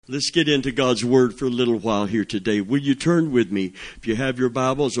Let's get into God's Word for a little while here today. Will you turn with me, if you have your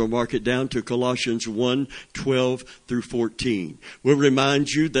Bibles, or mark it down to Colossians 1:12 through 14. We'll remind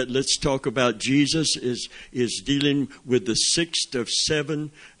you that Let's Talk About Jesus is dealing with the sixth of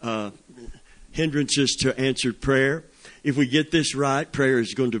seven hindrances to answered prayer. If we get this right, prayer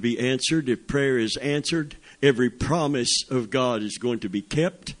is going to be answered. If prayer is answered, every promise of God is going to be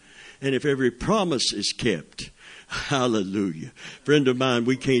kept. And if every promise is kept, hallelujah. Friend of mine,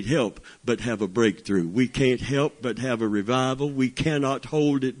 we can't help but have a breakthrough. We can't help but have a revival. We cannot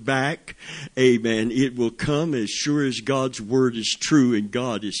hold it back. Amen. It will come as sure as God's word is true and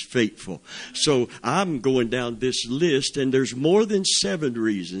God is faithful. So I'm going down this list, and there's more than 7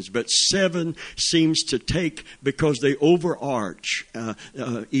 reasons, but 7 seems to take because they overarch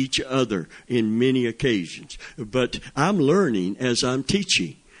each other in many occasions. But I'm learning as I'm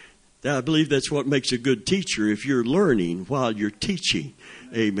teaching. I believe that's what makes a good teacher, if you're learning while you're teaching.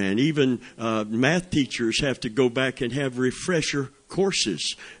 Amen. Even math teachers have to go back and have refresher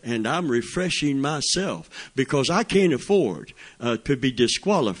courses. And I'm refreshing myself because I can't afford to be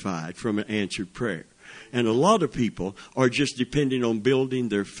disqualified from an answered prayer. And a lot of people are just depending on building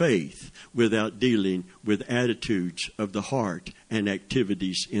their faith without dealing with attitudes of the heart and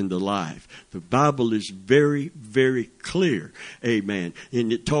activities in the life. The Bible is very, very clear. Amen.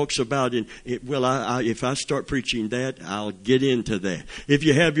 And it talks about, if I start preaching that, I'll get into that. If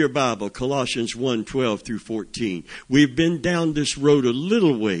you have your Bible, Colossians 1:12 through 14. We've been down this road a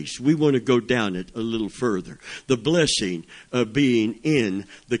little ways. We want to go down it a little further. The blessing of being in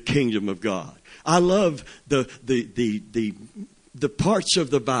the kingdom of God. I love the parts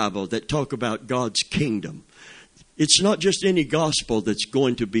of the Bible that talk about God's kingdom. It's not just any gospel that's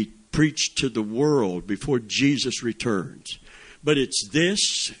going to be preached to the world before Jesus returns, but it's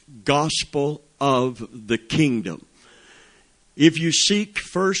this gospel of the kingdom. If you seek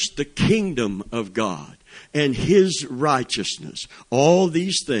first the kingdom of God and His righteousness, all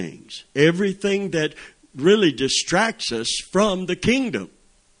these things, everything that really distracts us from the kingdom.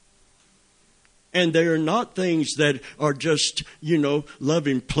 And they are not things that are just,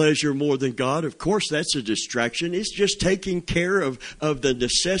 loving pleasure more than God. Of course, that's a distraction. It's just taking care of the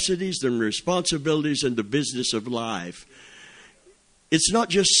necessities and responsibilities and the business of life. It's not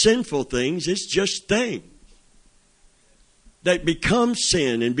just sinful things. It's just things that become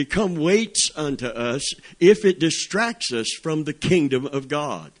sin and become weights unto us if it distracts us from the kingdom of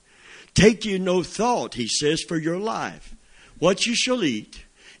God. Take you no thought, he says, for your life, what you shall eat,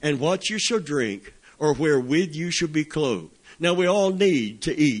 and what you shall drink, or wherewith you shall be clothed. Now, we all need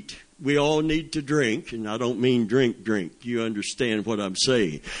to eat. We all need to drink. And I don't mean drink. You understand what I'm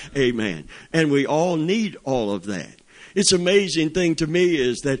saying. Amen. And we all need all of that. It's an amazing thing to me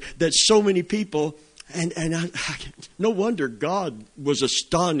is that so many people, no wonder God was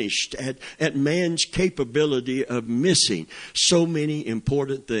astonished at man's capability of missing so many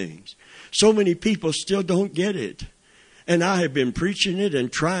important things. So many people still don't get it. And I have been preaching it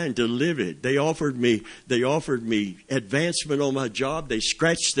and trying to live it. They offered me advancement on my job. They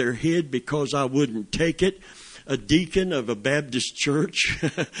scratched their head because I wouldn't take it. A deacon of a Baptist church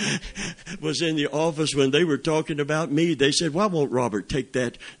was in the office when they were talking about me. They said, "Why won't Robert take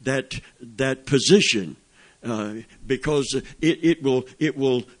that position?" Because it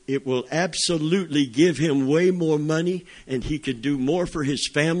will absolutely give him way more money, and he can do more for his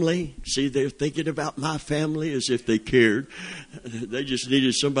family. See, they're thinking about my family as if they cared. They just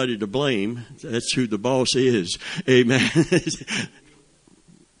needed somebody to blame. That's who the boss is. Amen.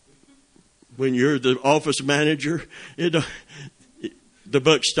 When you're the office manager, the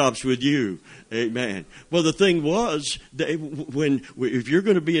buck stops with you. Amen. Well, the thing was, if you're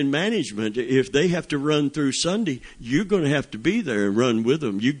going to be in management, if they have to run through Sunday, you're going to have to be there and run with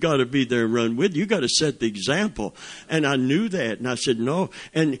them. You've got to be there and run with. You've got to set the example. And I knew that, and I said no.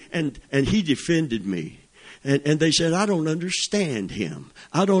 And he defended me. And they said, I don't understand him.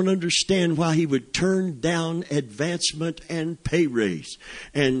 I don't understand why he would turn down advancement and pay raise.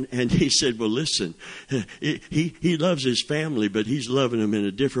 And he said, well, listen, he loves his family, but he's loving them in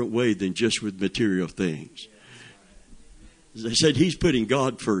a different way than just with material things. They said he's putting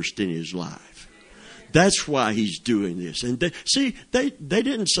God first in his life. That's why he's doing this. And they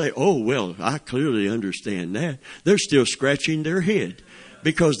didn't say, oh, well, I clearly understand that. They're still scratching their head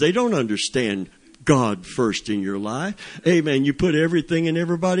because they don't understand God first in your life. Amen. You put everything and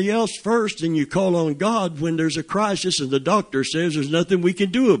everybody else first, and you call on God when there's a crisis and the doctor says there's nothing we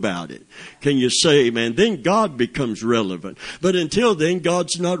can do about it. Can you say amen? Then God becomes relevant. But until then,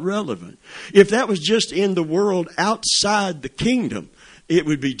 God's not relevant. If that was just in the world outside the kingdom, it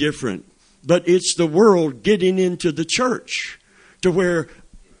would be different. But it's the world getting into the church to where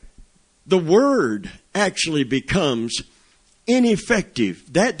the word actually becomes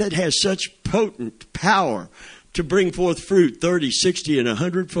ineffective. That has such potent power to bring forth fruit 30, 60, and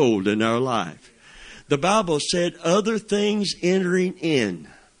 100-fold in our life. The Bible said, other things entering in.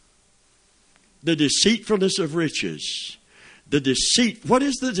 The deceitfulness of riches. What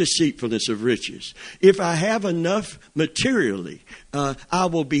is the deceitfulness of riches? If I have enough materially, I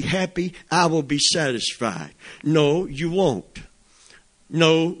will be happy, I will be satisfied. No, you won't.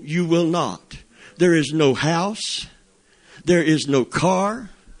 No, you will not. There is no house. There is no car.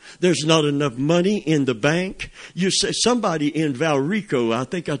 There's not enough money in the bank. You say somebody in Valrico, I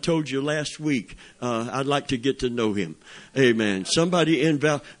think I told you last week, I'd like to get to know him. Amen. Somebody in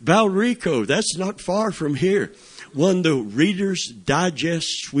Valrico, that's not far from here, won the Reader's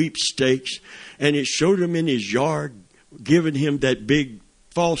Digest sweepstakes, and it showed him in his yard, giving him that big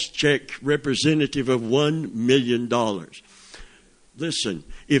false check representative of $1 million. Listen,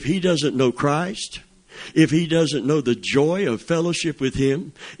 if he doesn't know Christ, if he doesn't know the joy of fellowship with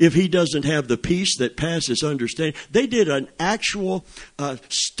him, if he doesn't have the peace that passes understanding. They did an actual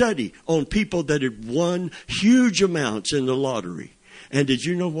study on people that had won huge amounts in the lottery. And did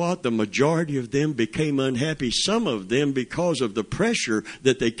you know what? The majority of them became unhappy. Some of them, because of the pressure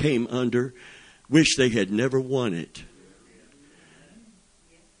that they came under, wish they had never won it.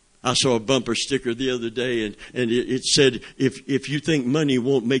 I saw a bumper sticker the other day, and it said, if you think money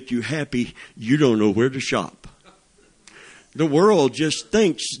won't make you happy, you don't know where to shop. The world just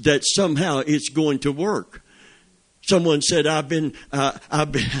thinks that somehow it's going to work. Someone said, I've been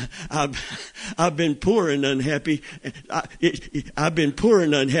poor and unhappy. I've been poor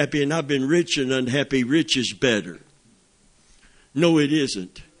and unhappy, and I've been rich and unhappy. Rich is better. No, it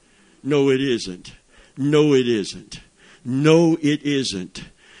isn't. No, it isn't. No, it isn't. No, it isn't.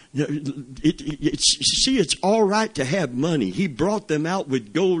 It's all right to have money. He brought them out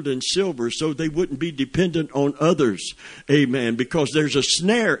with gold and silver so they wouldn't be dependent on others. Amen. Because there's a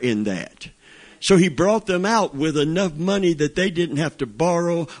snare in that. So he brought them out with enough money that they didn't have to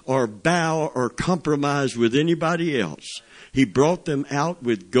borrow or bow or compromise with anybody else. He brought them out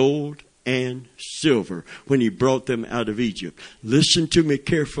with gold and silver when he brought them out of Egypt. Listen to me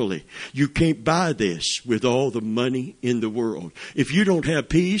carefully. You can't buy this with all the money in the world. If you don't have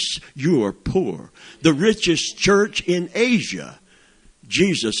peace, you are poor. The richest church in Asia,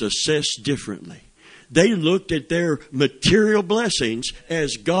 Jesus assessed differently. They looked at their material blessings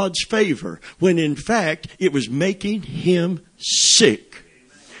as God's favor, when in fact it was making him sick.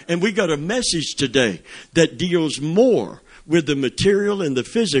 And we got a message today that deals more with the material and the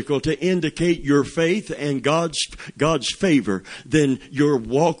physical to indicate your faith and God's favor than your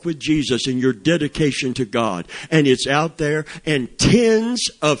walk with Jesus and your dedication to God. And it's out there, and tens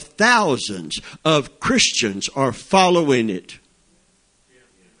of thousands of Christians are following it.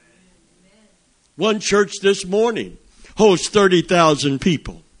 One church this morning holds 30,000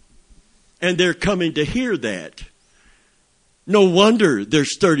 people, and they're coming to hear that. No wonder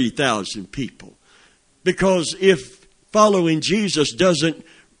there's 30,000 people, because if following Jesus doesn't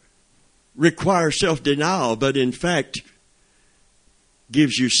require self-denial, but in fact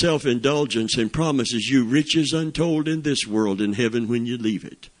gives you self-indulgence and promises you riches untold in this world and heaven when you leave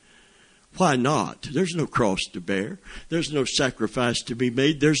it. Why not? There's no cross to bear. There's no sacrifice to be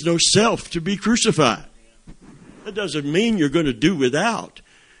made. There's no self to be crucified. That doesn't mean you're going to do without.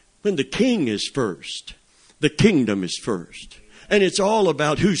 When the king is first, the kingdom is first. And it's all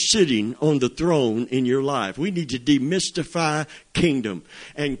about who's sitting on the throne in your life. We need to demystify kingdom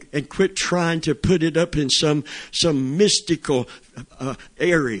and quit trying to put it up in some mystical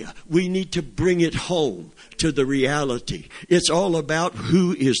area. We need to bring it home to the reality. It's all about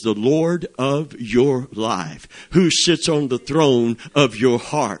who is the Lord of your life, who sits on the throne of your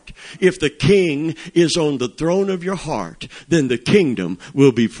heart. If the king is on the throne of your heart, then the kingdom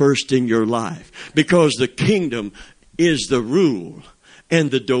will be first in your life, because the kingdom is the rule and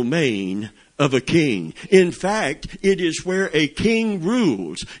the domain of a king. In fact, it is where a king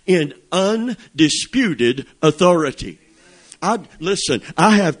rules in undisputed authority. Listen,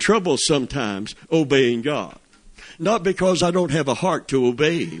 I have trouble sometimes obeying God. Not because I don't have a heart to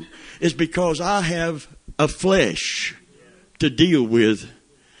obey him. It's because I have a flesh to deal with.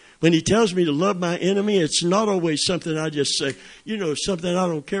 When he tells me to love my enemy, it's not always something I just say, something I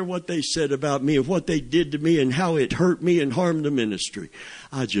don't care what they said about me and what they did to me and how it hurt me and harmed the ministry.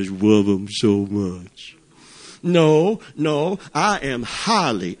 I just love them so much. No, I am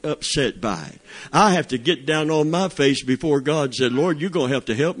highly upset by it. I have to get down on my face before God and say, Lord, you're going to have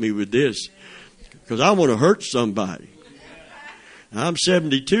to help me with this, because I want to hurt somebody. I'm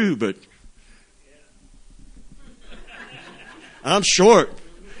 72, but I'm short.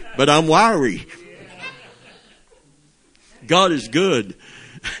 but I'm wiry. God is good.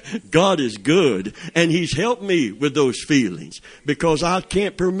 God is good, and He's helped me with those feelings because I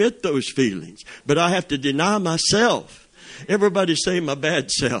can't permit those feelings, but I have to deny myself. Everybody say my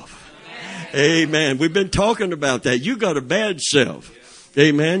bad self. Amen. We've been talking about that. You got a bad self.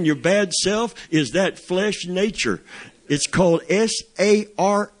 Amen. Your bad self is that flesh nature. It's called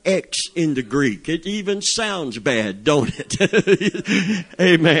S-A-R-X in the Greek. It even sounds bad, don't it?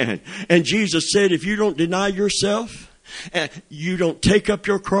 Amen. And Jesus said, if you don't deny yourself, you don't take up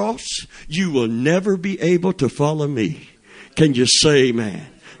your cross, you will never be able to follow me. Can you say amen?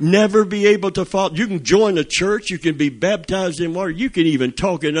 Never be able to follow. You can join a church, you can be baptized in water, you can even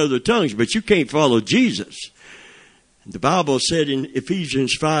talk in other tongues, but you can't follow Jesus. The Bible said in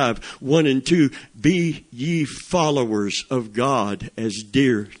Ephesians 5:1-2, be ye followers of God as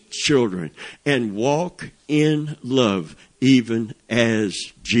dear children, and walk in love, even as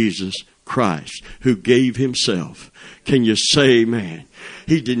Jesus Christ, who gave Himself. Can you say amen?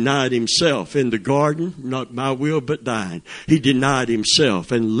 He denied Himself in the garden, not my will but thine. He denied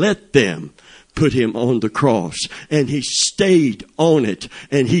Himself and let them put Him on the cross, and He stayed on it,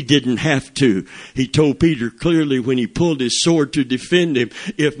 and He didn't have to. He told Peter clearly when he pulled his sword to defend him,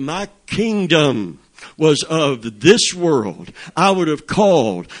 if my kingdom was of this world, I would have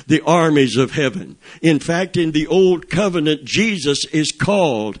called the armies of heaven. In fact, in the old covenant, Jesus is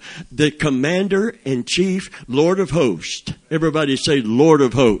called the commander-in-chief, Lord of hosts. Everybody say Lord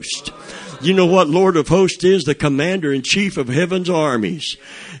of hosts. You know what Lord of hosts is? The commander-in-chief of heaven's armies.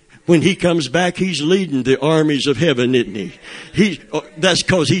 When He comes back, He's leading the armies of heaven, isn't He? That's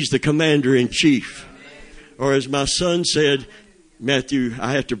because He's the commander-in-chief. Or as my son said, Matthew,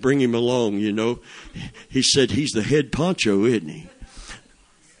 I have to bring him along, you know. He said he's the head poncho, isn't he?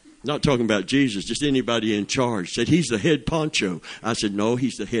 Not talking about Jesus, just anybody in charge. Said he's the head poncho. I said, no,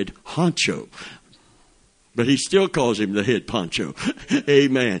 he's the head honcho. But he still calls Him the head poncho.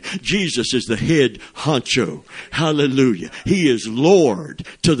 Amen. Jesus is the head honcho. Hallelujah. He is Lord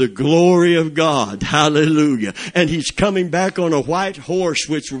to the glory of God. Hallelujah. And He's coming back on a white horse,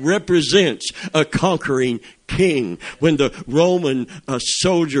 which represents a conquering king. When the Roman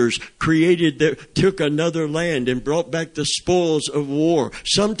soldiers took another land and brought back the spoils of war,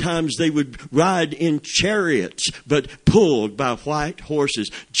 sometimes they would ride in chariots, but pulled by white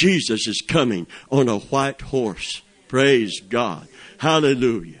horses. Jesus is coming on a white horse. Praise God.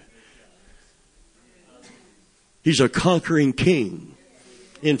 Hallelujah. He's a conquering king.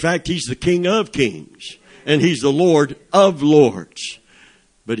 In fact, He's the King of kings, and He's the Lord of lords.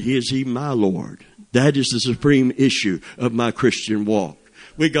 But is He my Lord? That is the supreme issue of my Christian walk.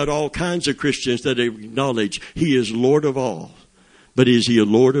 We got all kinds of Christians that acknowledge He is Lord of all. But is He a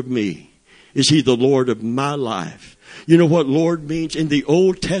Lord of me? Is He the Lord of my life? You know what Lord means? In the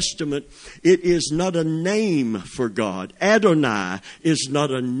Old Testament, it is not a name for God. Adonai is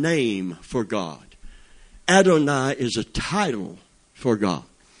not a name for God. Adonai is a title for God.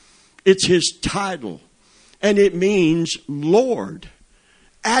 It's His title. And it means Lord.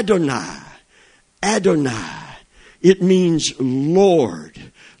 Adonai. Adonai. It means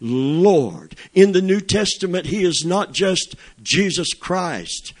Lord. Lord. In the New Testament, He is not just Jesus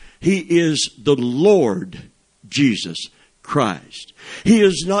Christ. He is the Lord Jesus Christ. He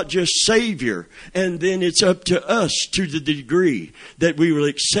is not just Savior, and then it's up to us to the degree that we will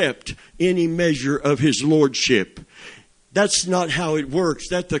accept any measure of His Lordship. That's not how it works.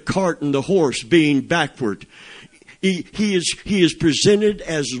 That's the cart and the horse being backward. He is presented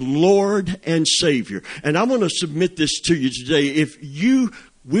as Lord and Savior. And I'm going to submit this to you today. If you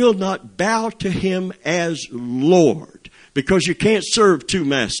will not bow to Him as Lord, because you can't serve two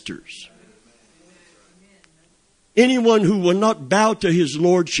masters. Anyone who will not bow to His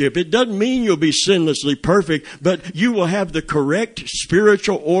Lordship, it doesn't mean you'll be sinlessly perfect, but you will have the correct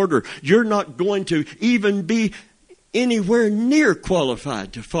spiritual order. You're not going to even be anywhere near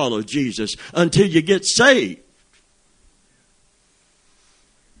qualified to follow Jesus until you get saved.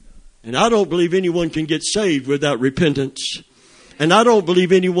 And I don't believe anyone can get saved without repentance. And I don't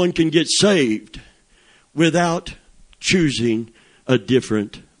believe anyone can get saved without choosing a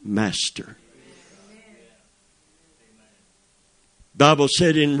different master. Bible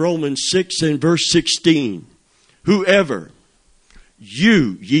said in Romans 6 and verse 16, whoever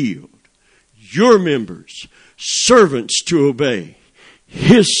you yield your members servants to obey,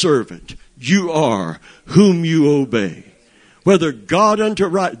 His servant you are, whom you obey. Whether God unto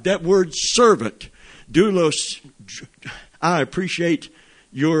right, that word servant, doulos, I appreciate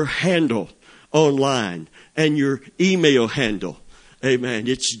your handle online and your email handle. Amen.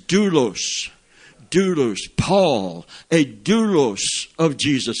 It's doulos. doulos, Paul, a doulos of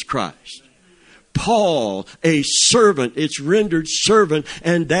Jesus Christ. Paul, a servant. It's rendered servant,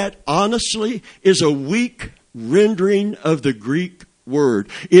 and that honestly is a weak rendering of the Greek word.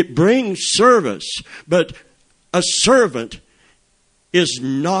 It brings service, but a servant is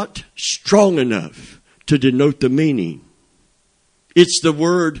not strong enough to denote the meaning. It's the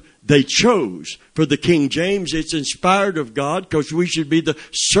word they chose. For the King James, it's inspired of God because we should be the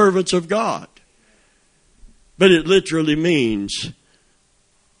servants of God. But it literally means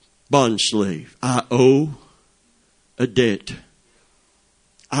bondslave. I owe a debt.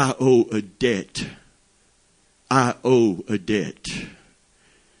 I owe a debt. I owe a debt.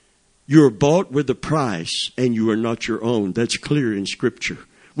 You are bought with a price, and you are not your own. That's clear in Scripture.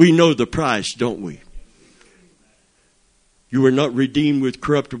 We know the price, don't we? You are not redeemed with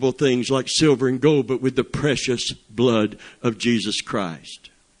corruptible things like silver and gold, but with the precious blood of Jesus Christ.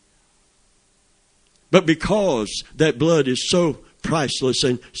 But because that blood is so priceless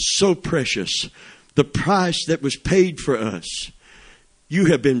and so precious, the price that was paid for us, you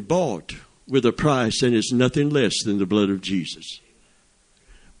have been bought with a price, and it's nothing less than the blood of Jesus.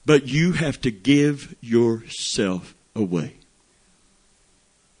 But you have to give yourself away.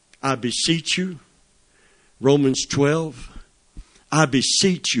 I beseech you, Romans 12, I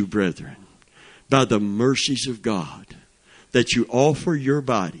beseech you, brethren, by the mercies of God, that you offer your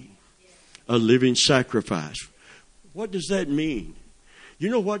body a living sacrifice. What does that mean? You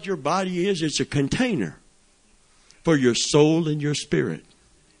know what your body is? It's a container for your soul and your spirit.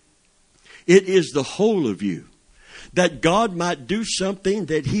 It is the whole of you. That God might do something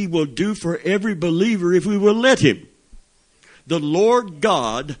that He will do for every believer if we will let Him. The Lord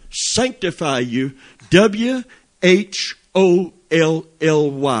God sanctify you, W-H-O-L-L-Y,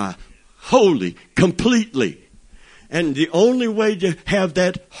 holy, completely. And the only way to have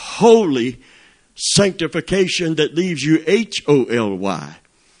that holy sanctification that leaves you H-O-L-Y.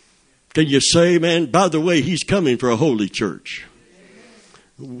 Can you say, man, by the way, He's coming for a holy church.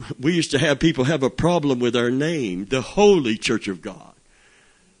 We used to have people have a problem with our name, the Holy Church of God.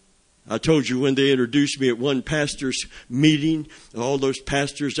 I told you when they introduced me at one pastor's meeting, all those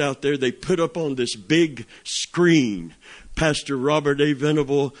pastors out there, they put up on this big screen, Pastor Robert A.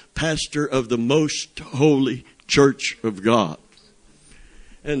 Venable, pastor of the Most Holy Church of God.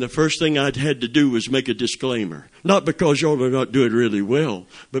 And the first thing I'd had to do was make a disclaimer. Not because y'all are not doing really well,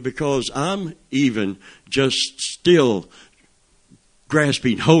 but because I'm even just still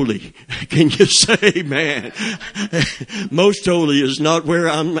grasping holy. Can you say, man? Most holy is not where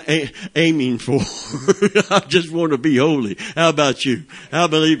I'm aiming for. I just want to be holy. How about you? I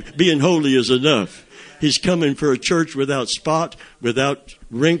believe being holy is enough. He's coming for a church without spot, without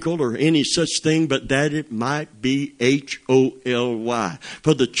wrinkle or any such thing, but that it might be H-O-L-Y.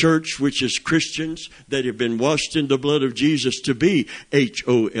 For the church, which is Christians that have been washed in the blood of Jesus, to be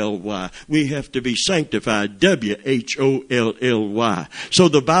H-O-L-Y. We have to be sanctified, W-H-O-L-L-Y. So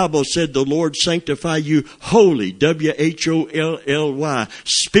the Bible said the Lord sanctify you holy, W-H-O-L-L-Y.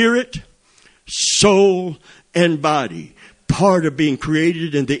 Spirit, soul, and body. Part of being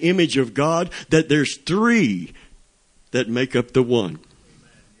created in the image of God, that there's three that make up the one.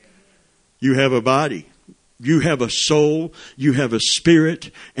 You have a body, you have a soul, you have a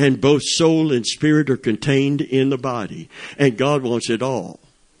spirit, and both soul and spirit are contained in the body. And God wants it all.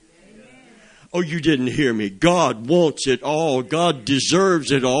 Oh, you didn't hear me. God wants it all. God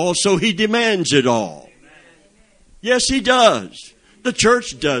deserves it all, so He demands it all. Yes, He does. The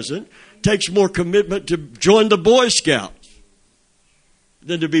church doesn't. It takes more commitment to join the Boy Scouts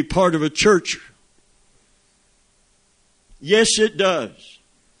than to be part of a church. Yes, it does.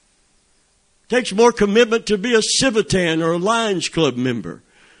 It takes more commitment to be a Civitan or a Lions Club member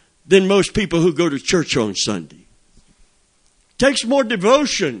than most people who go to church on Sunday. It takes more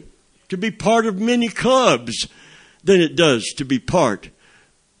devotion to be part of many clubs than it does to be part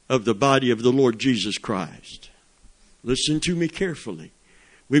of the body of the Lord Jesus Christ. Listen to me carefully.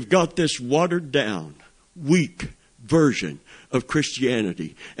 We've got this watered down, weak version of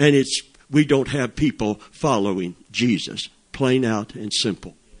Christianity, and we don't have people following Jesus, plain out and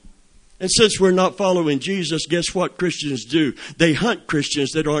simple. And since we're not following Jesus, guess what Christians do? They hunt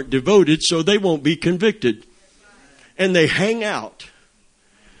Christians that aren't devoted so they won't be convicted. And they hang out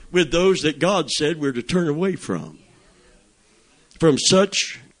with those that God said we're to turn away from. From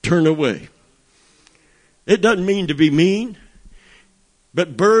such, turn away. It doesn't mean to be mean,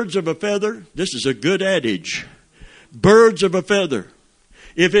 but birds of a feather, this is a good adage. Birds of a feather.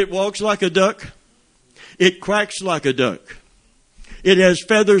 If it walks like a duck, it quacks like a duck. It has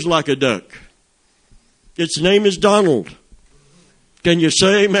feathers like a duck. Its name is Donald. Can you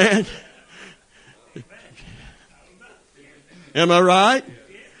say amen? Am I right?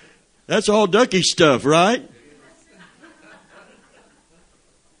 That's all ducky stuff, right?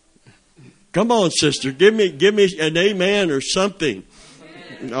 Come on, sister. Give me an amen or something.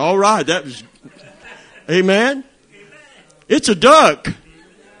 All right. That was, amen. It's a duck.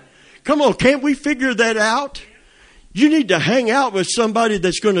 Come on. Can't we figure that out? You need to hang out with somebody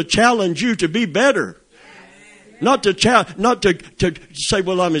that's going to challenge you to be better. Not to say,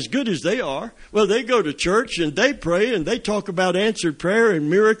 well, I'm as good as they are. Well, they go to church and they pray and they talk about answered prayer and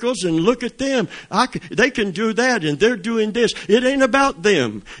miracles, and look at them. They can do that and they're doing this. It ain't about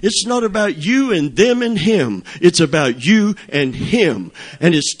them. It's not about you and them and him. It's about you and him.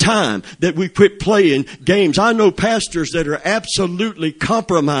 And it's time that we quit playing games. I know pastors that are absolutely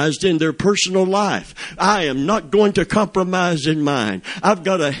compromised in their personal life. I am not going to compromise in mine. I've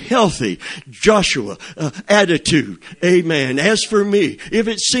got a healthy Joshua attitude. Amen. As for me, if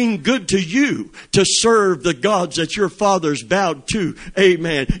it seemed good to you to serve the gods that your fathers bowed to,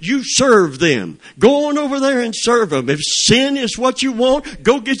 amen, you serve them. Go on over there and serve them. If sin is what you want,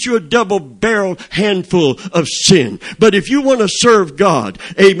 go get you a double-barreled handful of sin. But if you want to serve God,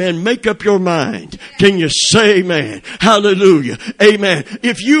 amen, make up your mind. Can you say amen? Hallelujah. Amen.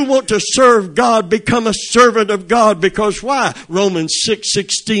 If you want to serve God, become a servant of God. Because why? Romans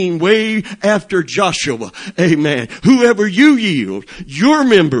 6:16, way after Joshua. Amen. Whoever you yield, your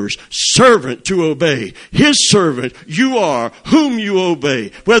members, servant to obey. His servant you are, whom you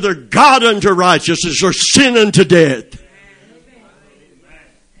obey. Whether God unto righteousness or sin unto death.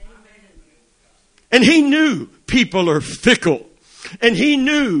 And he knew people are fickle. And he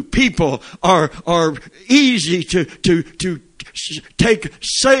knew people are easy to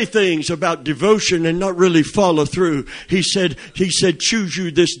say things about devotion and not really follow through. He said, choose you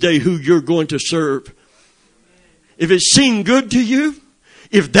this day who you're going to serve. If it seemed good to you,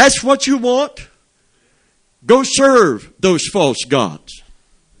 if that's what you want, go serve those false gods.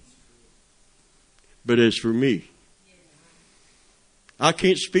 But as for me, I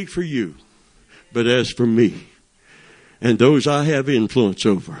can't speak for you, but as for me and those I have influence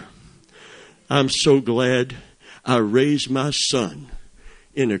over, I'm so glad I raised my son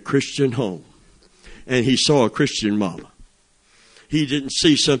in a Christian home and he saw a Christian mama. He didn't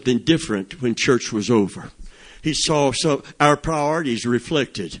see something different when church was over. He saw our priorities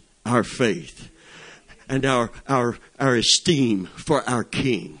reflected our faith and our esteem for our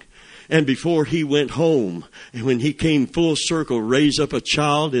King. And before he went home, and when he came full circle, raise up a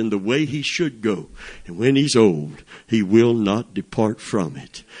child in the way he should go. And when he's old, he will not depart from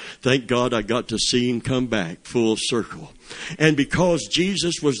it. Thank God I got to see him come back full circle. And because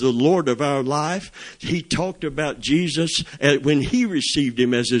Jesus was the Lord of our life, he talked about Jesus when he received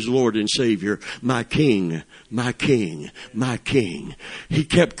him as his Lord and Savior. My King, my King, my King. He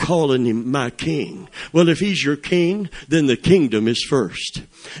kept calling him my King. Well, if he's your King, then the kingdom is first.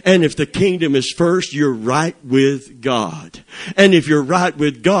 And if the kingdom is first, you're right with God. And if you're right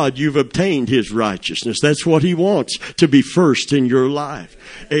with God, you've obtained his righteousness. That's what he wants, to be first in your life.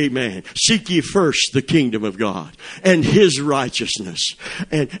 Amen. Seek ye first the kingdom of God and his righteousness.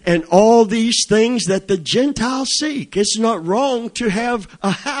 And all these things that the Gentiles seek. It's not wrong to have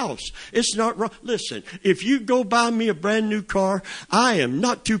a house. It's not wrong. Listen, if you go buy me a brand new car, I am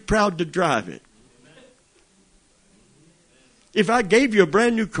not too proud to drive it. If I gave you a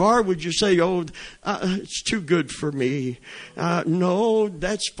brand new car, would you say, it's too good for me? No,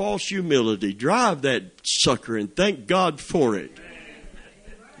 that's false humility. Drive that sucker and thank God for it.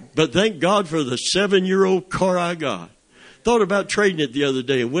 But thank God for the 7-year-old car I got. Thought about trading it the other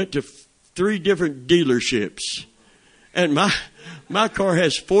day and went to 3 different dealerships. And my car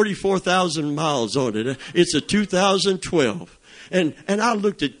has 44,000 miles on it. It's a 2012. And I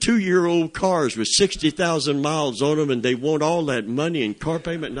looked at 2-year-old cars with 60,000 miles on them, and they want all that money and car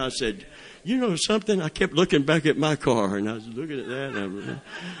payment. And I said, you know something? I kept looking back at my car, and I was looking at that. And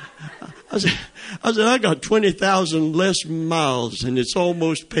I said, I got 20,000 less miles, and it's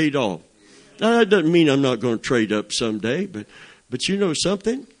almost paid off. Now, that doesn't mean I'm not going to trade up someday, but you know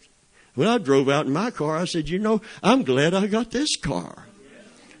something? When I drove out in my car, I said, I'm glad I got this car.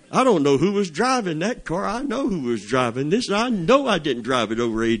 I don't know who was driving that car. I know who was driving this. And I know I didn't drive it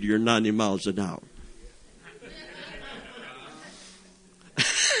over 80 or 90 miles an hour.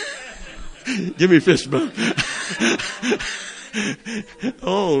 Give me a fist bump.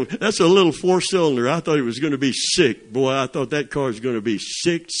 Oh, that's a little 4-cylinder. I thought it was going to be sick. Boy, I thought that car was going to be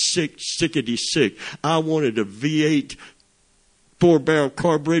sickety sick. I wanted a V8 4-barrel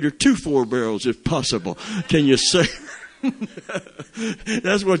carburetor, 2 4-barrels if possible. Can you say?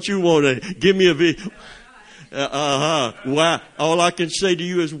 That's what you want to give me a V. Wow. All I can say to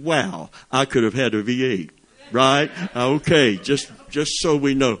you is, wow, I could have had a V8. Right? Okay, just so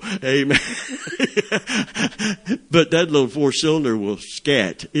we know. Amen. But that little 4-cylinder will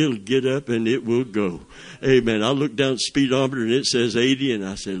scat. It'll get up and it will go. Amen. I looked down at the speedometer and it says 80, and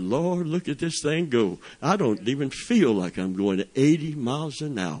I said, Lord, look at this thing go. I don't even feel like I'm going at 80 miles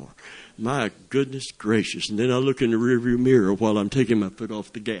an hour. My goodness gracious. And then I look in the rearview mirror while I'm taking my foot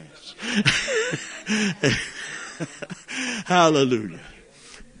off the gas. Hallelujah.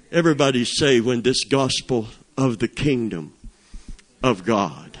 Everybody say, when this gospel of the kingdom of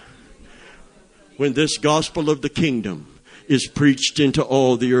God, when this gospel of the kingdom is preached into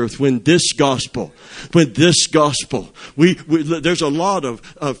all the earth, when this gospel, there's a lot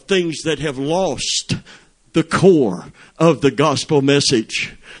of things that have lost the core of the gospel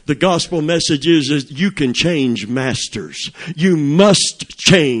message. The gospel message is you can change masters. You must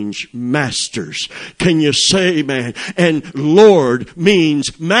change masters. Can you say amen? And Lord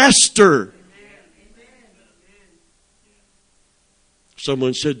means master.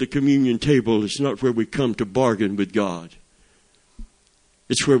 Someone said the communion table is not where we come to bargain with God.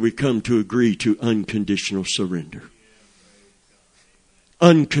 It's where we come to agree to unconditional surrender.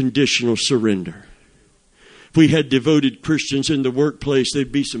 Unconditional surrender. If we had devoted Christians in the workplace,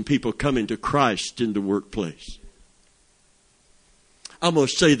 there'd be some people coming to Christ in the workplace. I'm going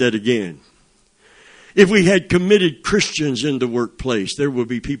to say that again. If we had committed Christians in the workplace, there will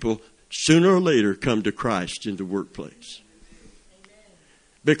be people sooner or later come to Christ in the workplace.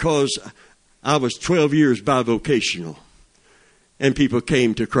 Because I was 12 years bivocational, and people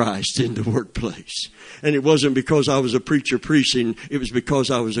came to Christ in the workplace. And it wasn't because I was a preacher preaching, it was because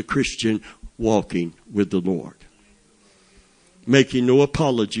I was a Christian walking with the Lord. Making no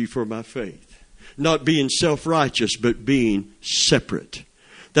apology for my faith. Not being self-righteous, but being separate.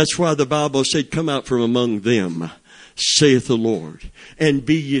 That's why the Bible said, come out from among them, saith the Lord, and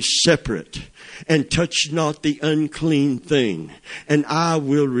be ye separate, and touch not the unclean thing, and I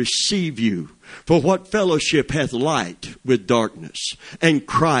will receive you. For what fellowship hath light with darkness, and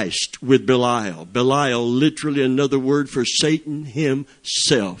Christ with Belial? Belial, literally another word for Satan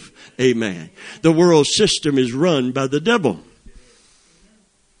himself. Amen. The world system is run by the devil.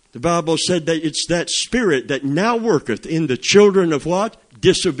 The Bible said that it's that spirit that now worketh in the children of what?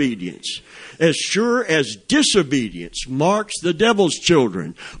 Disobedience. As sure as disobedience marks the devil's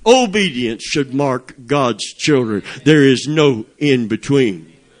children, obedience should mark God's children. There is no in between.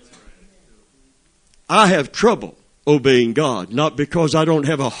 I have trouble obeying God, not because I don't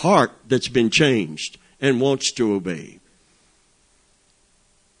have a heart that's been changed and wants to obey.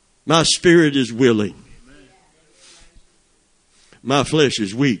 My spirit is willing. My flesh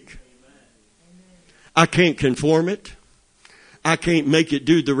is weak. I can't conform it. I can't make it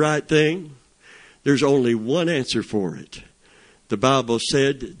do the right thing. There's only one answer for it. The Bible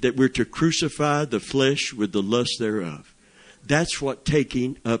said that we're to crucify the flesh with the lust thereof. That's what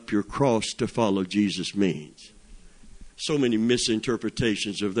taking up your cross to follow Jesus means. So many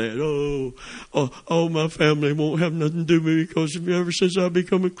misinterpretations of that. Oh, my family won't have nothing to do with me because ever since I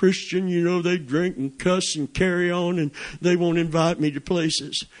become a Christian, they drink and cuss and carry on and they won't invite me to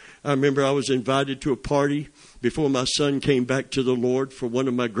places. I remember I was invited to a party before my son came back to the Lord for one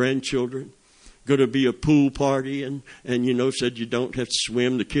of my grandchildren. Going to be a pool party and said you don't have to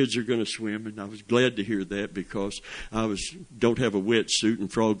swim. The kids are going to swim. And I was glad to hear that because don't have a wetsuit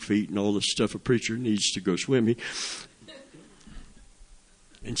and frog feet and all the stuff a preacher needs to go swimming.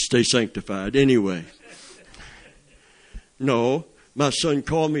 And stay sanctified. Anyway. No, my son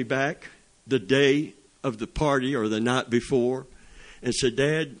called me back the day of the party or the night before and said,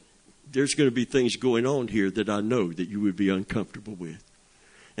 Dad, there's going to be things going on here that I know that you would be uncomfortable with.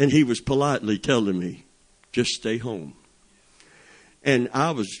 And he was politely telling me, just stay home. And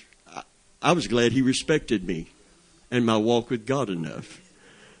I was glad he respected me and my walk with God enough.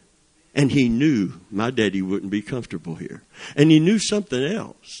 And he knew my daddy wouldn't be comfortable here. And he knew something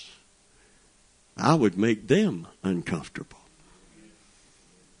else. I would make them uncomfortable.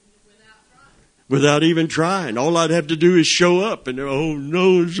 Without even trying. All I'd have to do is show up and oh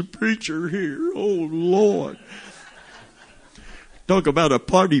no, there's a preacher here. Oh Lord. Talk about a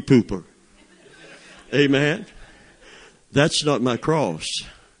party pooper. Amen. That's not my cross.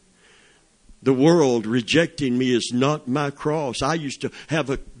 The world rejecting me is not my cross. I used to have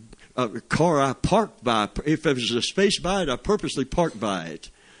a car I parked by. If there was a space by it, I purposely parked by it.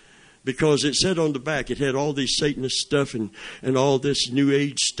 Because it said on the back, it had all these Satanist stuff and all this New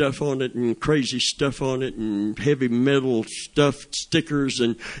Age stuff on it and crazy stuff on it and heavy metal stuff, stickers.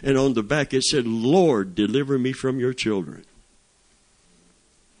 And on the back it said, Lord, deliver me from your children.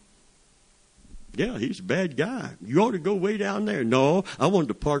 Yeah, he's a bad guy. You ought to go way down there. No, I wanted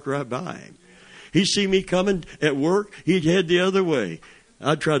to park right by him. He'd see me coming at work, he'd head the other way.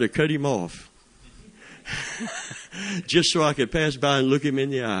 I'd try to cut him off. Just so I could pass by and look him in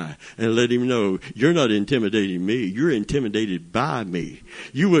the eye and let him know, you're not intimidating me. You're intimidated by me.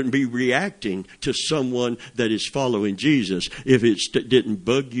 You wouldn't be reacting to someone that is following Jesus if it didn't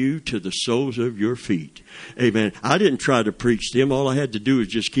bug you to the soles of your feet. Amen. I didn't try to preach to him. All I had to do was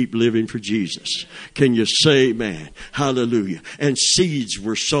just keep living for Jesus. Can you say amen? Hallelujah. And seeds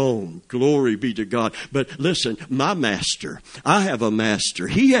were sown. Glory be to God. But listen, my master, I have a master.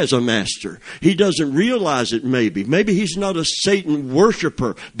 He has a master. He doesn't realize it maybe. Maybe he's not a Satan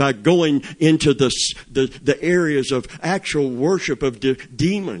worshiper by going into the areas of actual worship of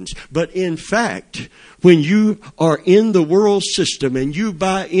demons. But in fact, when you are in the world system and you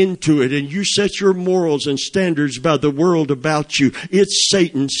buy into it and you set your morals and standards by the world about you, it's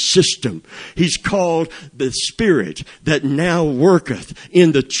Satan's system. He's called the spirit that now worketh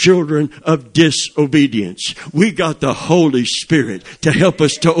in the children of disobedience. We got the Holy Spirit to help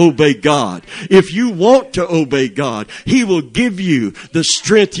us to obey God. If you want to obey God, He will give you the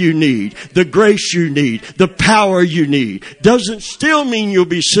strength you need, the grace you need, the power you need. Doesn't still mean you'll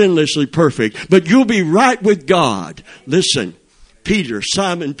be sinlessly perfect, but you'll be right with God. Listen, Peter,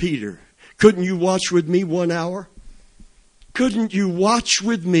 Simon Peter, couldn't you watch with me 1 hour? Couldn't you watch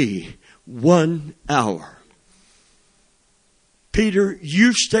with me 1 hour? Peter,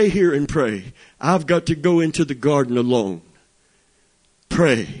 you stay here and pray. I've got to go into the garden alone.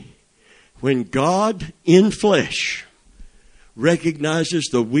 Pray. When God in flesh recognizes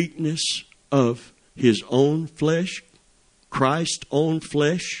the weakness of His own flesh, Christ's own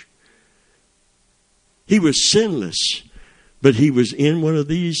flesh, He was sinless, but He was in one of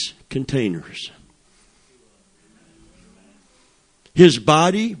these containers. His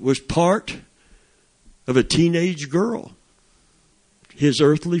body was part of a teenage girl, His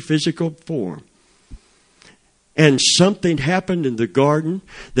earthly physical form. And something happened in the garden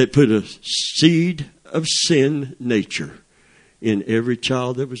that put a seed of sin nature in every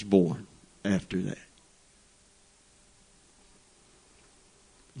child that was born after that.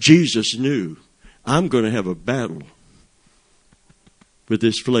 Jesus knew, I'm going to have a battle with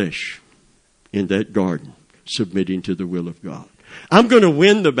this flesh in that garden, submitting to the will of God. I'm going to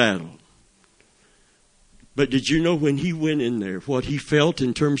win the battle. But did you know when He went in there, what He felt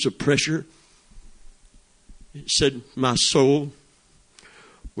in terms of pressure? It said, my soul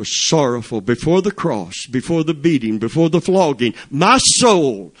was sorrowful before the cross, before the beating, before the flogging. My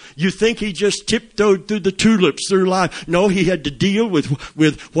soul. You think He just tiptoed through the tulips through life? No, He had to deal with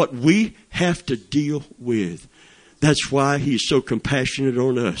what we have to deal with. That's why He's so compassionate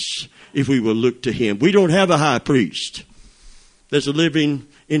on us, if we will look to Him. We don't have a high priest that's living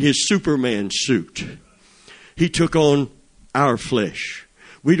in his Superman suit. He took on our flesh.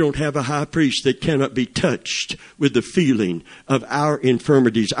 We don't have a high priest that cannot be touched with the feeling of our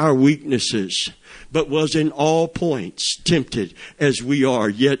infirmities, our weaknesses, but was in all points tempted as we are,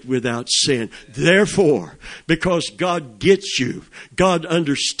 yet without sin. Therefore, because God gets you, God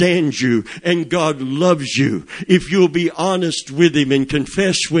understands you, and God loves you, if you'll be honest with Him and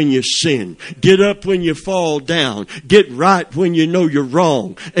confess when you sin, get up when you fall down, get right when you know you're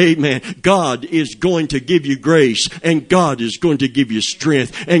wrong, amen, God is going to give you grace, and God is going to give you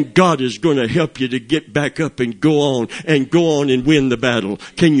strength, and God is going to help you to get back up and go on and win the battle.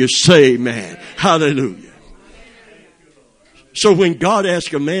 Can you say amen? Hallelujah. So when God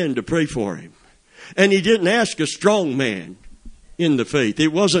asked a man to pray for him, and He didn't ask a strong man in the faith.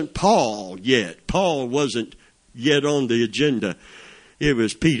 It wasn't Paul yet. Paul wasn't yet on the agenda. It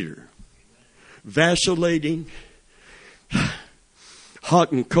was Peter. Vacillating,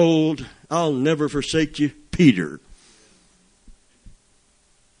 hot and cold, I'll never forsake you, Peter.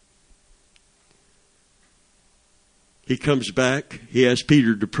 He comes back. He asks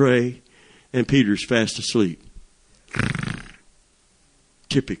Peter to pray. And Peter's fast asleep.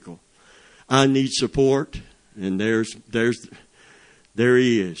 Typical. I need support. And there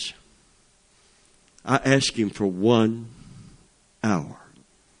he is. I asked him for 1 hour.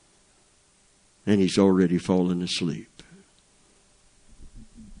 And he's already fallen asleep.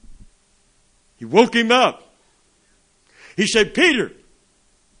 He woke him up. He said, Peter,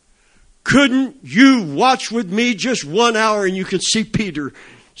 couldn't you watch with me just 1 hour? And you could see Peter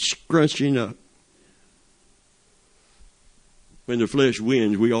scrunching up. When the flesh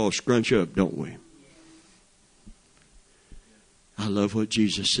wins, we all scrunch up, don't we? I love what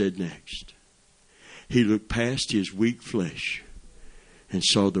Jesus said next. He looked past his weak flesh and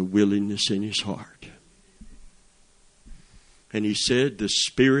saw the willingness in his heart. And He said, the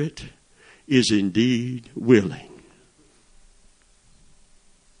spirit is indeed willing,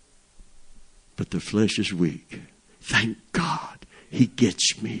 but the flesh is weak. Thank God he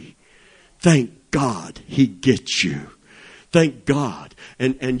gets me. Thank God he gets you. Thank God.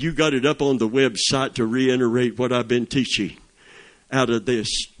 And you got it up on the website to reiterate what I've been teaching out of this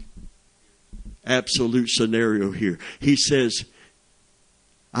absolute scenario here. He says,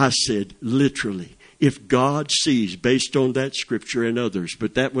 I said literally, if God sees, based on that scripture and others,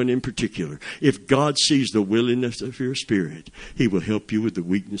 but that one in particular, if God sees the willingness of your spirit, he will help you with the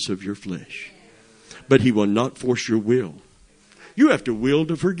weakness of your flesh. But he will not force your will. You have to will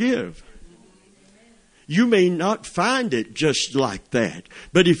to forgive. You may not find it just like that.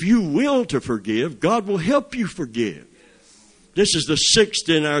 But if you will to forgive, God will help you forgive. This is the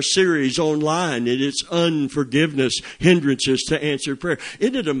 6th in our series online, and it's unforgiveness, hindrances to answered prayer.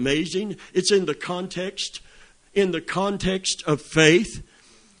 Isn't it amazing? It's in the context of faith.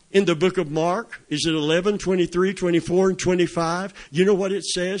 In the book of Mark, is it 11, 23, 24, and 25? You know what it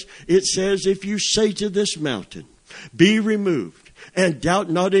says? It says, if you say to this mountain, be removed, and doubt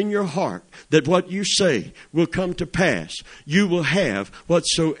not in your heart that what you say will come to pass, you will have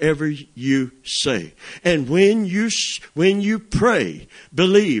whatsoever you say. And when you pray,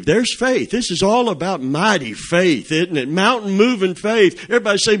 believe. There's faith. This is all about mighty faith, isn't it? Mountain moving faith.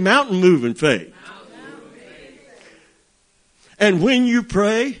 Everybody say mountain moving faith. And when you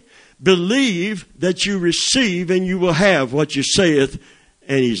pray, believe that you receive and you will have what you saith,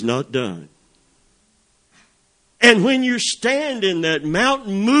 and he's not done. And when you stand in that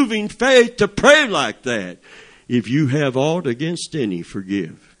mountain moving faith to pray like that, if you have aught against any,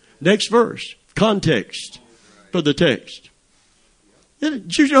 forgive. Next verse, context for the text.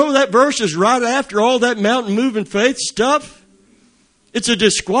 Did you know that verse is right after all that mountain moving faith stuff? It's a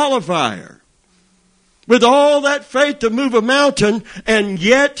disqualifier. With all that faith to move a mountain, and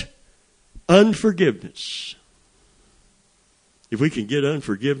yet unforgiveness. If we can get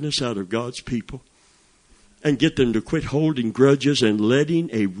unforgiveness out of God's people and get them to quit holding grudges and letting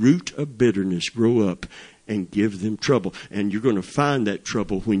a root of bitterness grow up and give them trouble. And you're going to find that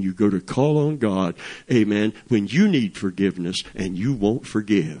trouble when you go to call on God, amen, when you need forgiveness and you won't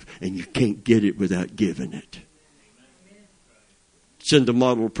forgive and you can't get it without giving it. It's in the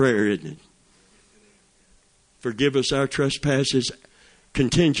model prayer, isn't it? Forgive us our trespasses,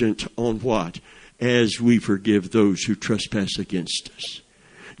 contingent on what? As we forgive those who trespass against us.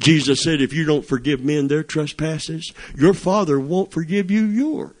 Jesus said, if you don't forgive men their trespasses, your Father won't forgive you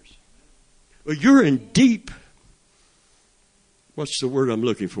yours. Well, you're in deep, what's the word I'm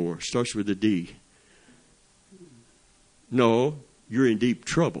looking for? Starts with a D. No, you're in deep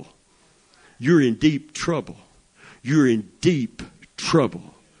trouble. You're in deep trouble. You're in deep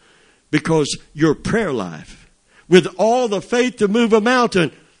trouble. Because your prayer life, with all the faith to move a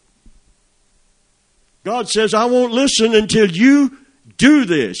mountain, God says, I won't listen until you do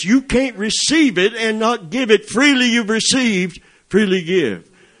this. You can't receive it and not give it. Freely you've received, freely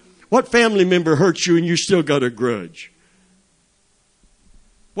give. What family member hurts you and you still got a grudge?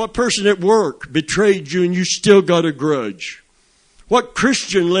 What person at work betrayed you and you still got a grudge? What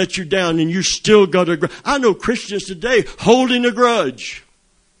Christian let you down and you still got a grudge? I know Christians today holding a grudge.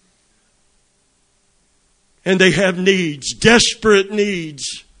 And they have needs, desperate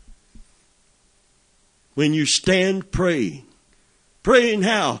needs. When you stand praying, praying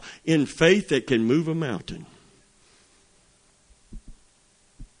how? In faith that can move a mountain.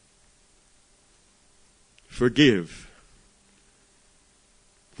 Forgive.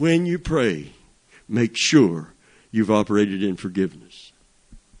 When you pray, make sure you've operated in forgiveness.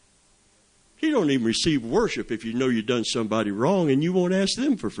 He don't even receive worship if you know you've done somebody wrong and you won't ask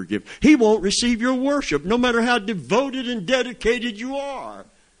them for forgiveness. He won't receive your worship no matter how devoted and dedicated you are.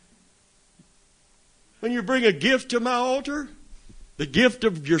 When you bring a gift to my altar, the gift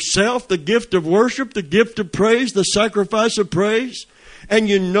of yourself, the gift of worship, the gift of praise, the sacrifice of praise, and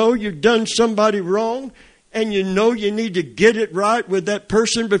you know you've done somebody wrong, and you know you need to get it right with that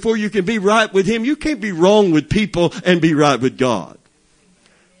person before you can be right with him. You can't be wrong with people and be right with God.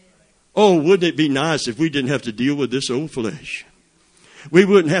 Oh, wouldn't it be nice if we didn't have to deal with this old flesh? We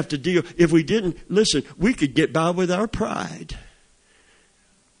wouldn't have to deal. If we didn't, listen, we could get by with our pride.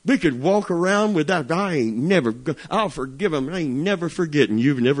 We could walk around with that. I'll forgive them. I ain't never forgetting.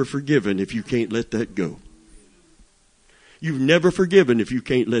 You've never forgiven if you can't let that go. You've never forgiven if you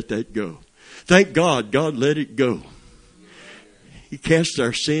can't let that go. Thank God, God let it go. He cast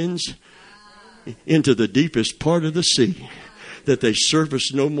our sins into the deepest part of the sea, that they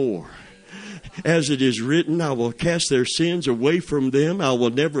surface no more. As it is written, I will cast their sins away from them. I will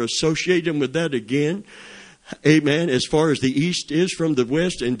never associate them with that again. Amen. As far as the east is from the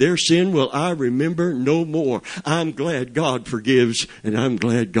west, and their sin will I remember no more. I'm glad God forgives, and I'm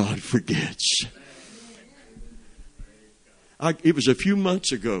glad God forgets. It was a few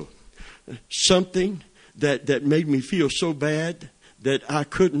months ago. Something that made me feel so bad that I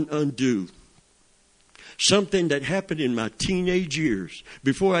couldn't undo. Something that happened in my teenage years,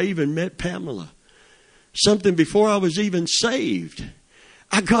 before I even met Pamela. Something before I was even saved.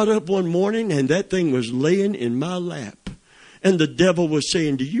 I got up one morning and that thing was laying in my lap. And the devil was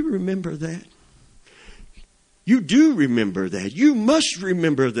saying, do you remember that? You do remember that. You must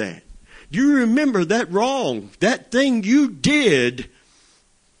remember that. Do you remember that wrong? That thing you did.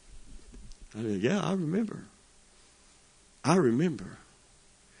 I said, yeah, I remember. I remember.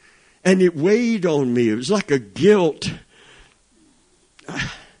 And it weighed on me. It was like a guilt.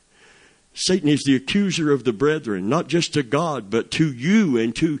 Satan is the accuser of the brethren, not just to God, but to you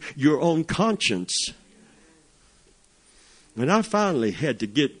and to your own conscience. And I finally had to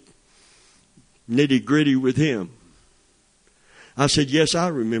get nitty-gritty with him. I said, yes, I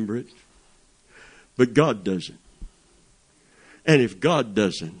remember it, but God doesn't. And if God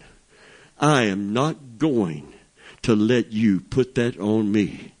doesn't, I am not going to let you put that on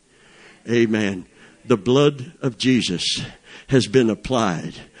me. Amen. The blood of Jesus has been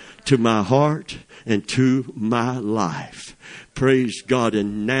applied to my heart and to my life. Praise God.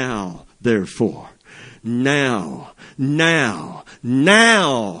 And now, therefore,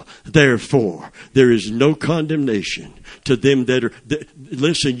 therefore, there is no condemnation to them that are...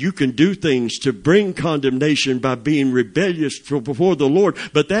 Listen, you can do things to bring condemnation by being rebellious before the Lord,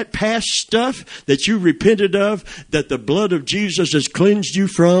 but that past stuff that you repented of, that the blood of Jesus has cleansed you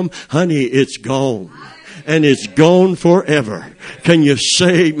from, honey, it's gone. And it's gone forever. Can you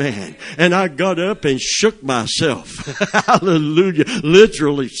say amen? And I got up and shook myself. Hallelujah.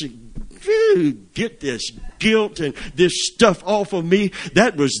 Literally, get this guilt and this stuff off of me.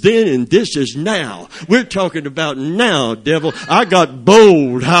 That was then and this is now. We're talking about now, devil. I got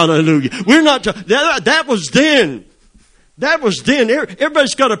bold. Hallelujah. We're not that was then. That was then.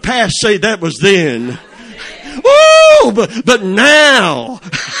 Everybody's got a past say that was then. Oh, but now,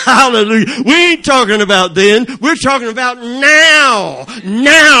 hallelujah. We ain't talking about then. We're talking about now.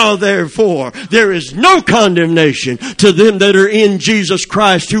 Now, therefore, there is no condemnation to them that are in Jesus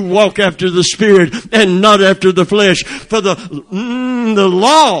Christ who walk after the Spirit and not after the flesh. For the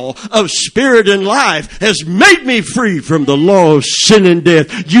law of Spirit and life has made me free from the law of sin and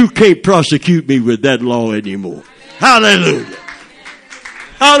death. You can't prosecute me with that law anymore. Hallelujah.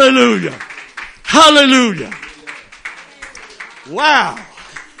 Hallelujah. Hallelujah. Wow.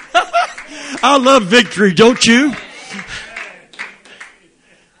 I love victory, don't you?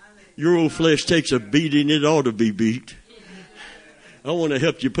 Your old flesh takes a beating. It ought to be beat. I want to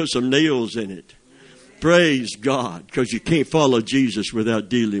help you put some nails in it. Praise God, because you can't follow Jesus without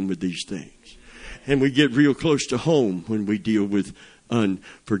dealing with these things. And we get real close to home when we deal with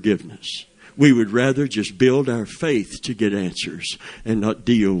unforgiveness. We would rather just build our faith to get answers and not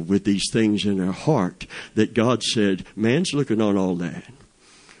deal with these things in our heart that God said, man's looking on all that,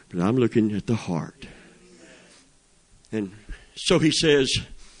 but I'm looking at the heart. And so he says,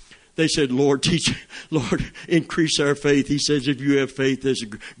 they said, Lord, increase our faith. He says, if you have faith as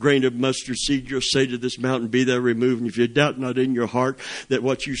a grain of mustard seed, you'll say to this mountain, be thou removed. And if you doubt not in your heart that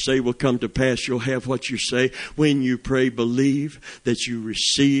what you say will come to pass, you'll have what you say. When you pray, believe that you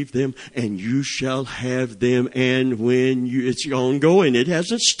receive them and you shall have them. And when it's ongoing, it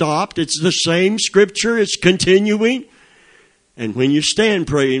hasn't stopped. It's the same scripture. It's continuing. And when you stand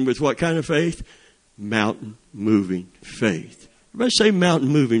praying with what kind of faith? Mountain moving faith. Everybody say mountain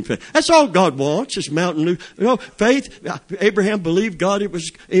moving faith. That's all God wants is mountain moving. Faith. Abraham believed God. It was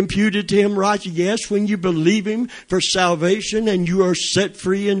imputed to him right. Yes, when you believe him for salvation and you are set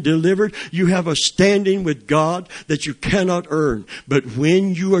free and delivered, you have a standing with God that you cannot earn. But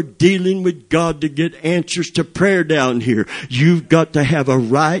when you are dealing with God to get answers to prayer down here, you've got to have a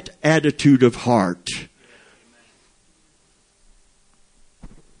right attitude of heart.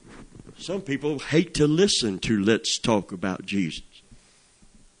 Some people hate to listen to Let's Talk About Jesus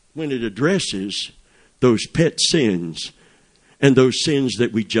when it addresses those pet sins and those sins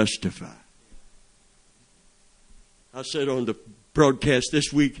that we justify. I said on the broadcast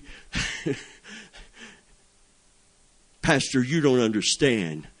this week, Pastor, you don't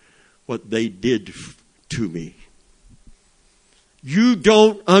understand what they did to me. You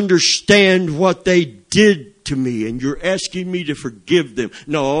don't understand what they did to me, and you're asking me to forgive them.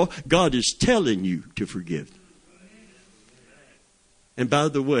 No, God is telling you to forgive them. And by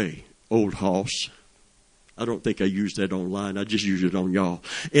the way, old hoss, I don't think I used that online. I just used it on y'all.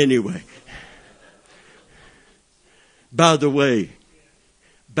 Anyway, By the way,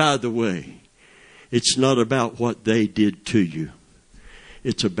 it's not about what they did to you.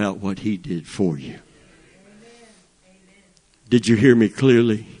 It's about what He did for you. Did you hear me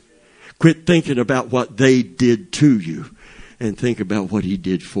clearly? Quit thinking about what they did to you and think about what He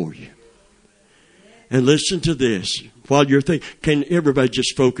did for you. And listen to this. While you're thinking, can everybody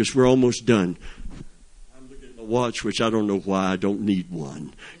just focus? We're almost done. I'm looking at my watch, which I don't know why. I don't need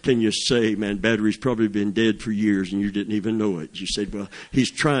one. Can you say, man, battery's probably been dead for years and you didn't even know it? You said, well,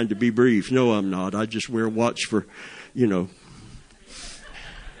 he's trying to be brief. No, I'm not. I just wear a watch for,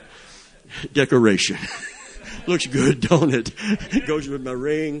 decoration. Looks good, don't it? Goes with my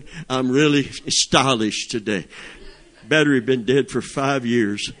ring. I'm really stylish today. Battery been dead for 5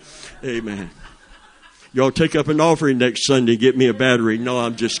 years. Amen. Y'all take up an offering next Sunday and get me a battery. No,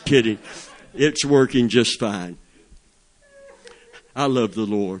 I'm just kidding. It's working just fine. I love the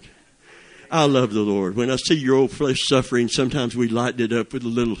Lord. I love the Lord. When I see your old flesh suffering, sometimes we lighten it up with a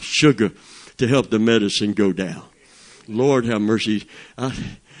little sugar to help the medicine go down. Lord have mercy.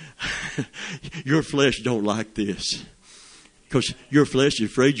 Your flesh don't like this. Because your flesh is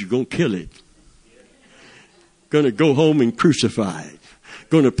afraid you're going to kill it. Going to go home and crucify it.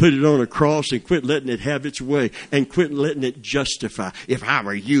 Going to put it on a cross and quit letting it have its way and quit letting it justify. If I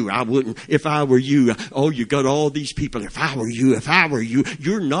were you, I wouldn't. If I were you, oh, you got all these people. If I were you,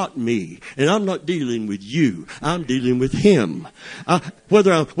 you're not me. And I'm not dealing with you. I'm dealing with Him.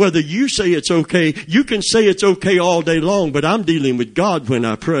 Whether you say it's okay, you can say it's okay all day long, but I'm dealing with God when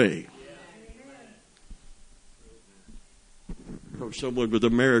I pray. Or someone with a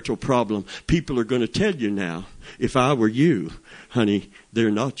marital problem, people are going to tell you now, if I were you, honey, they're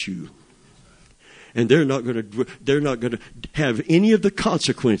not you. And they're not going to have any of the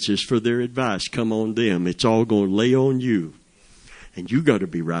consequences for their advice come on them. It's all going to lay on you. And you got to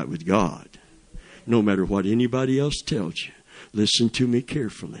be right with God. No matter what anybody else tells you. Listen to me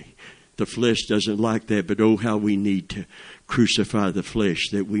carefully. The flesh doesn't like that, but oh, how we need to crucify the flesh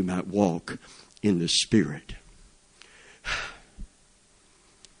that we might walk in the Spirit.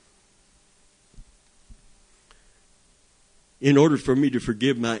 In order for me to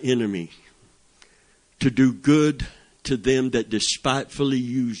forgive my enemy, to do good to them that despitefully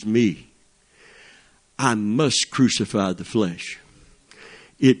use me, I must crucify the flesh.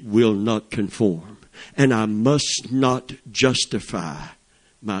 It will not conform. And I must not justify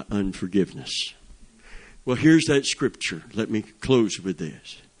my unforgiveness. Well, here's that scripture. Let me close with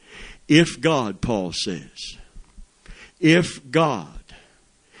this. If God, Paul says, if God,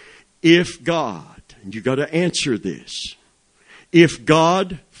 and you got to answer this. If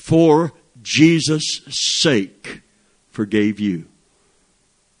God, for Jesus' sake, forgave you,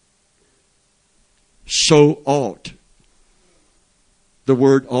 so ought. The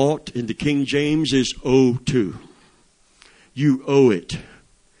word ought in the King James is owe to. You owe it.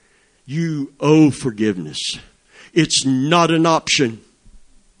 You owe forgiveness. It's not an option.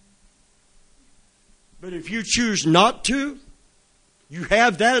 But if you choose not to, you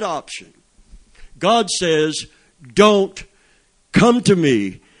have that option. God says, don't come to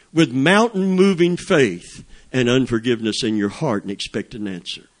me with mountain-moving faith and unforgiveness in your heart and expect an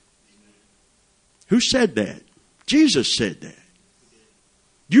answer. Who said that? Jesus said that.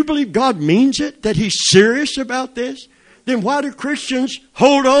 Do you believe God means it? That He's serious about this? Then why do Christians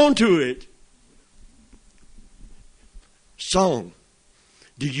hold on to it? Song.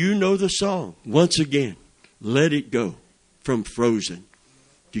 Do you know the song? Once again, Let It Go from Frozen.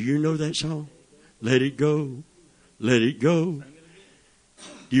 Do you know that song? Let it go. Let it go.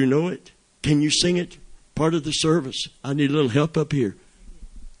 Do you know it? Can you sing it? Part of the service. I need a little help up here.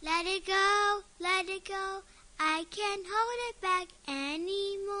 Let it go, let it go. I can't hold it back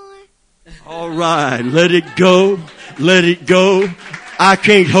anymore. All right. Let it go. Let it go. I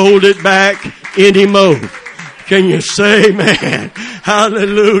can't hold it back anymore. Can you say amen?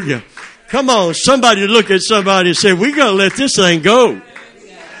 Hallelujah. Come on. Somebody look at somebody and say, we got to let this thing go.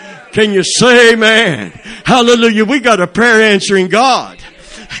 Can you say amen? Hallelujah. We got a prayer answering God.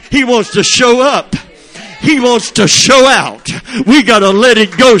 He wants to show up. He wants to show out. We got to let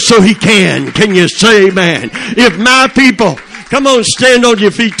it go so He can. Can you say amen? If my people, come on, stand on your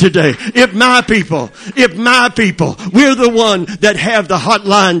feet today. If my people, we're the one that have the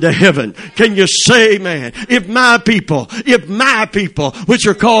hotline to heaven. Can you say amen? If my people, which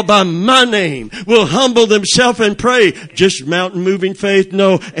are called by my name, will humble themselves and pray, just mountain moving faith,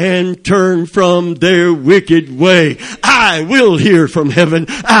 no, and turn from their wicked way, I will hear from heaven.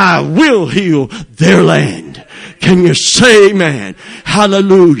 I will heal their land. Can you say amen?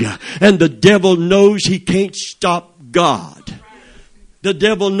 Hallelujah. And the devil knows he can't stop God. The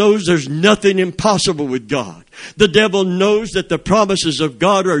devil knows there's nothing impossible with God. The devil knows that the promises of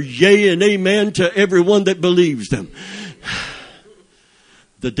God are yea and amen to everyone that believes them.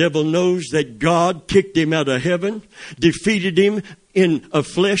 The devil knows that God kicked him out of heaven, defeated him in a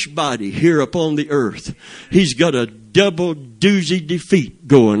flesh body here upon the earth. He's got a double doozy defeat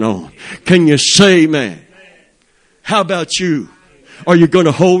going on. Can you say amen? How about you? Are you going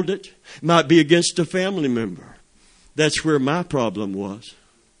to hold it? Might be against a family member. That's where my problem was.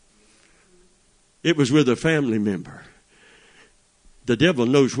 It was with a family member. The devil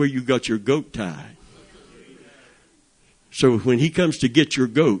knows where you got your goat tied. So when he comes to get your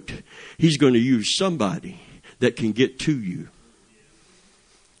goat, he's going to use somebody that can get to you.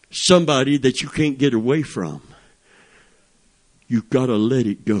 Somebody that you can't get away from. You've got to let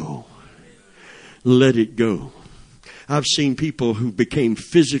it go. Let it go. I've seen people who became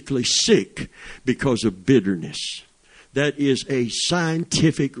physically sick because of bitterness. That is a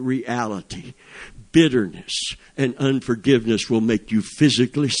scientific reality. Bitterness and unforgiveness will make you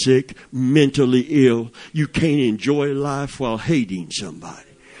physically sick, mentally ill. You can't enjoy life while hating somebody.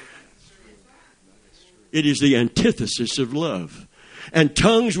 It is the antithesis of love. And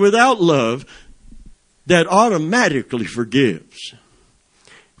tongues without love, that automatically forgives.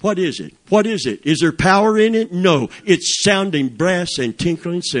 What is it? What is it? Is there power in it? No. It's sounding brass and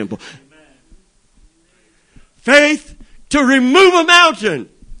tinkling cymbal. Faith to remove a mountain.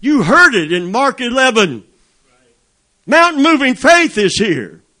 You heard it in Mark 11. Mountain moving faith is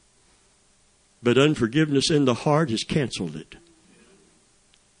here. But unforgiveness in the heart has canceled it.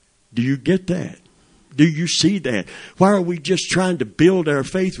 Do you get that? Do you see that? Why are we just trying to build our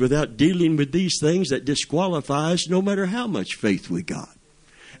faith without dealing with these things that disqualify us no matter how much faith we got?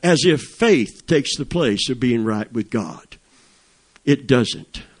 As if faith takes the place of being right with God. It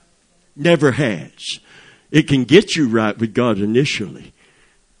doesn't. Never has. It can get you right with God initially.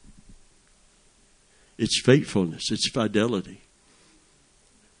 It's faithfulness. It's fidelity.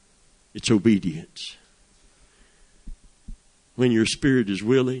 It's obedience. When your spirit is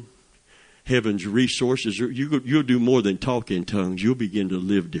willing, heaven's resources, you'll do more than talk in tongues. You'll begin to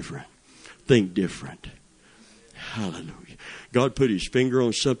live different. Think different. Hallelujah. God put his finger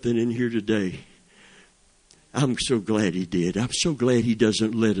on something in here today. I'm so glad he did. I'm so glad he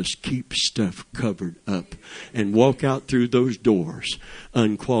doesn't let us keep stuff covered up and walk out through those doors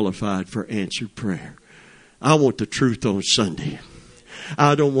unqualified for answered prayer. I want the truth on Sunday.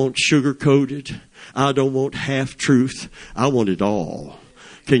 I don't want sugar-coated. I don't want half-truth. I want it all.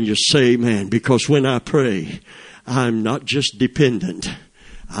 Can you say amen? Because when I pray, I'm not just dependent.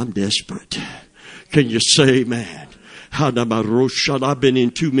 I'm desperate. Can you say amen? I've been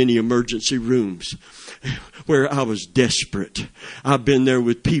in too many emergency rooms where I was desperate. I've been there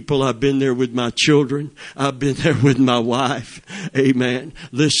with people. I've been there with my children. I've been there with my wife. Amen.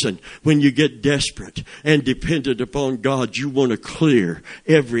 Listen, when you get desperate and dependent upon God, you want to clear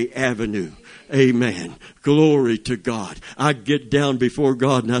every avenue. Amen. Glory to God. I get down before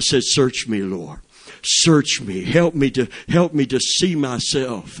God and I said, search me, Lord. Search me. Help me to see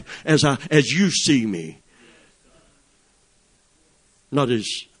myself as you see me. Not as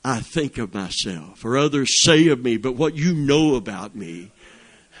I think of myself or others say of me, but what you know about me.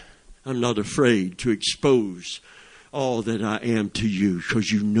 I'm not afraid to expose all that I am to you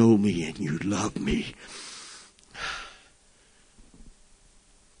because you know me and you love me.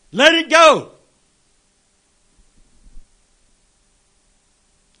 Let it go.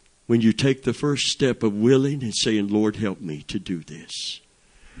 When you take the first step of willing and saying, Lord, help me to do this.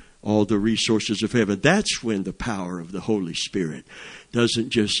 All the resources of heaven. That's when the power of the Holy Spirit doesn't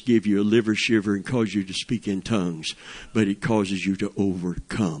just give you a liver shiver and cause you to speak in tongues, but it causes you to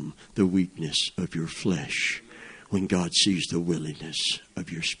overcome the weakness of your flesh when God sees the willingness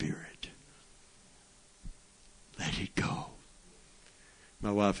of your spirit. Let it go.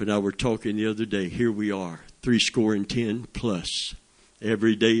 My wife and I were talking the other day. Here we are, 70 plus.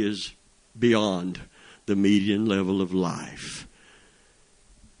 Every day is beyond the median level of life.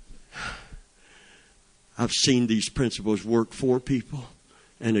 I've seen these principles work for people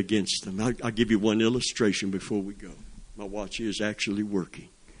and against them. I'll give you one illustration before we go. My watch is actually working.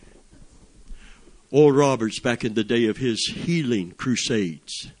 Oral Roberts, back in the day of his healing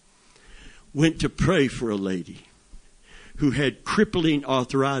crusades, went to pray for a lady who had crippling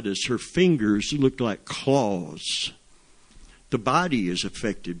arthritis. Her fingers looked like claws. The body is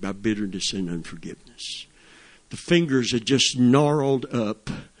affected by bitterness and unforgiveness. The fingers had just gnarled up,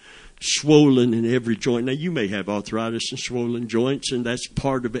 swollen in every joint. Now, you may have arthritis and swollen joints, and that's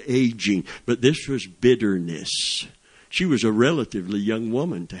part of aging. But this was bitterness. She was a relatively young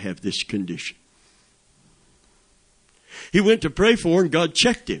woman to have this condition. He went to pray for her and God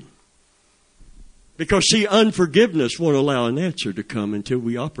checked him. Because, see, unforgiveness won't allow an answer to come until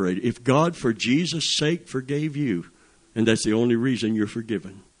we operate. If God, for Jesus' sake, forgave you, and that's the only reason you're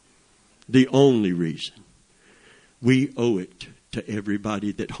forgiven, the only reason, we owe it to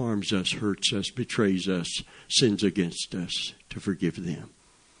everybody that harms us, hurts us, betrays us, sins against us, to forgive them.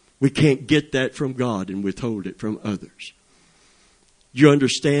 We can't get that from God and withhold it from others. Do you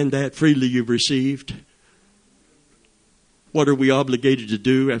understand that? Freely you've received. What are we obligated to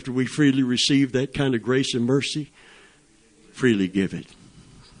do after we freely receive that kind of grace and mercy? Freely give it.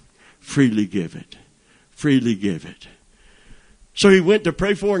 Freely give it. Freely give it. So he went to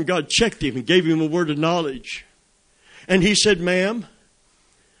pray for her, and God checked him and gave him a word of knowledge. And he said, ma'am,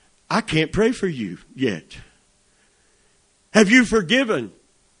 I can't pray for you yet. Have you forgiven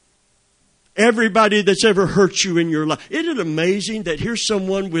everybody that's ever hurt you in your life? Isn't it amazing that here's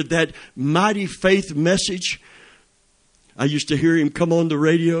someone with that mighty faith message? I used to hear him come on the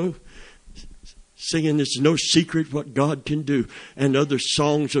radio singing "It's No Secret What God Can Do" and other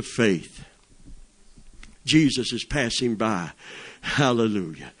songs of faith. Jesus is passing by.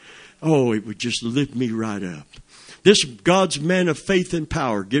 Hallelujah. Oh, it would just lift me right up. This God's man of faith and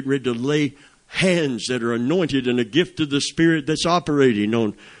power getting ready to lay hands that are anointed and a gift of the Spirit that's operating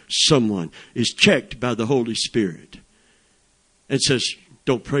on someone is checked by the Holy Spirit and says,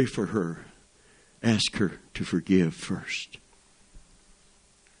 don't pray for her. Ask her to forgive first.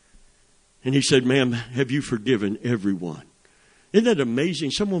 And he said, ma'am, have you forgiven everyone? Isn't that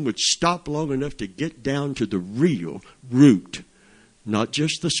amazing? Someone would stop long enough to get down to the real root. Not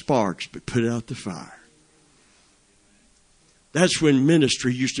just the sparks, but put out the fire. That's when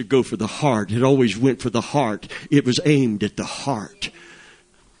ministry used to go for the heart. It always went for the heart. It was aimed at the heart.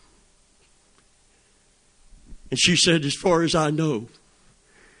 And she said, as far as I know.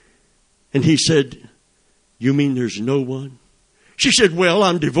 And he said, you mean there's no one? She said, well,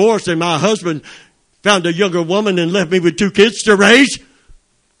 I'm divorced and my husband found a younger woman and left me with 2 kids to raise.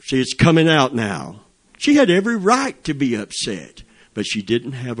 See, it's coming out now. She had every right to be upset, but she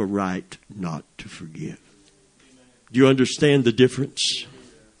didn't have a right not to forgive. Do you understand the difference?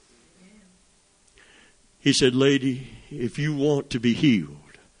 He said, lady, if you want to be healed,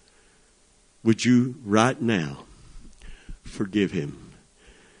 would you right now forgive him?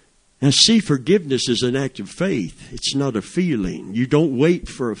 Now, see, forgiveness is an act of faith. It's not a feeling. You don't wait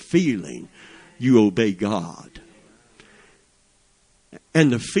for a feeling. You obey God.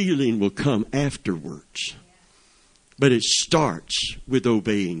 And the feeling will come afterwards. But it starts with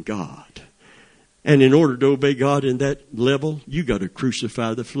obeying God. And in order to obey God in that level, you got to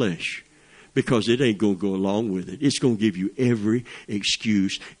crucify the flesh. Because it ain't going to go along with it. It's going to give you every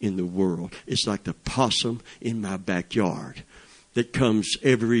excuse in the world. It's like the possum in my backyard that comes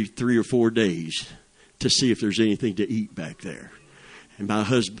every 3 or 4 days to see if there's anything to eat back there. And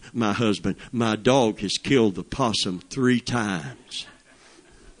my dog has killed the possum 3 times.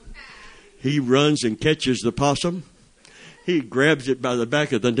 He runs and catches the possum. He grabs it by the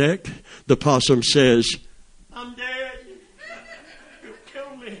back of the neck. The possum says, I'm dead. You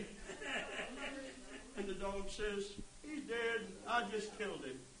kill me. And the dog says, he's dead. I just killed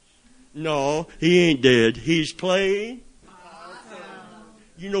him. No, he ain't dead. He's playing.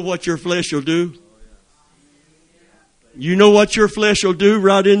 You know what your flesh will do? You know what your flesh will do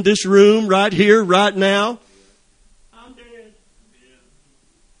right in this room, right here, right now? I'm dead.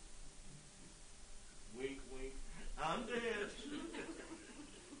 Wink, wink. I'm dead.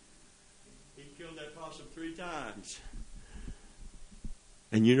 He killed that possum 3 times.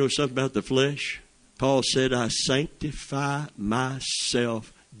 And you know something about the flesh? Paul said, I sanctify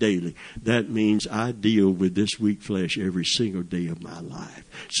myself daily. That means I deal with this weak flesh every single day of my life.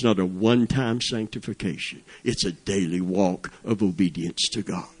 It's not a one-time sanctification. It's a daily walk of obedience to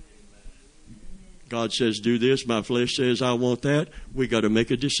God. God says, do this. My flesh says, I want that. We got to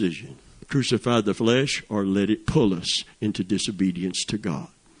make a decision. Crucify the flesh or let it pull us into disobedience to God.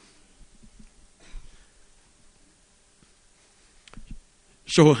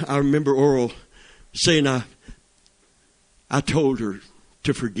 So I remember Oral saying, I told her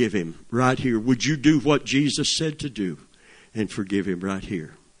to forgive him right here. Would you do what Jesus said to do and forgive him right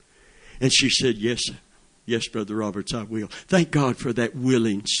here? And she said, yes, Brother Roberts, I will. Thank God for that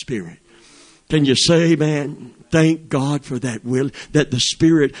willing spirit. Can you say, amen? Thank God for that will, that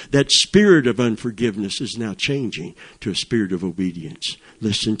spirit of unforgiveness is now changing to a spirit of obedience.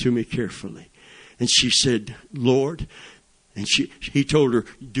 Listen to me carefully. And she said, Lord, and he told her,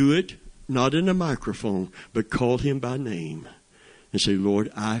 do it, not in a microphone, but call him by name. And say, Lord,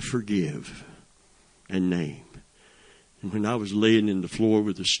 I forgive, and name. And when I was laying in the floor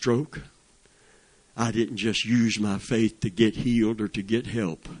with a stroke, I didn't just use my faith to get healed or to get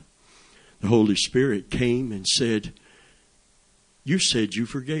help. The Holy Spirit came and said, you said you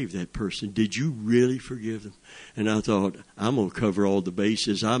forgave that person. Did you really forgive them? And I thought, I'm going to cover all the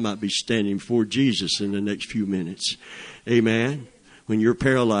bases. I might be standing before Jesus in the next few minutes. Amen. When you're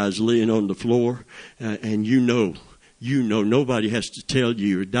paralyzed laying on the floor and you know, nobody has to tell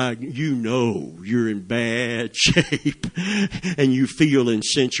you, you know you're in bad shape and you feel and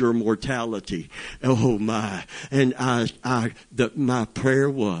sense your mortality. Oh my. And my prayer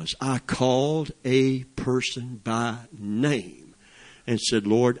was, I called a person by name and said,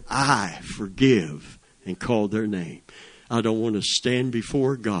 Lord, I forgive, and called their name. I don't want to stand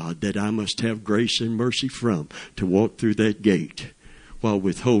before God that I must have grace and mercy from to walk through that gate while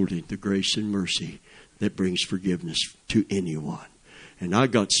withholding the grace and mercy that brings forgiveness to anyone. And I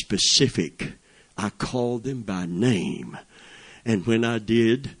got specific. I called them by name. And when I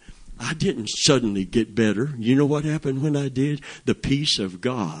did, I didn't suddenly get better. You know what happened when I did? The peace of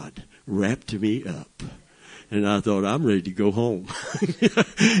God wrapped me up. And I thought, I'm ready to go home.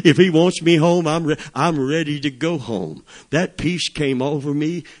 If he wants me home, I'm ready to go home. That peace came over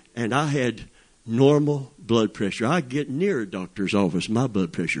me, and I had normal blood pressure. I get near a doctor's office, my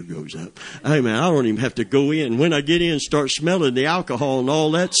blood pressure goes up. Hey man, I don't even have to go in. When I get in, start smelling the alcohol and all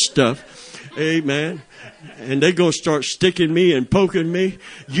that stuff. Amen. And they go start sticking me and poking me.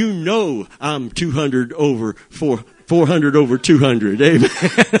 You know I'm 200 over 400 over 200. Amen.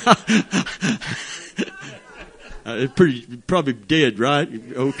 Probably dead, right?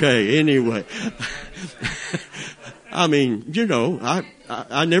 Okay, anyway. I mean, you know,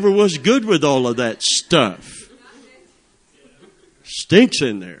 I never was good with all of that stuff. Stinks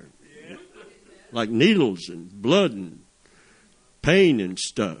in there. Like needles and blood and pain and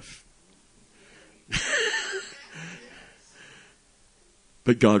stuff.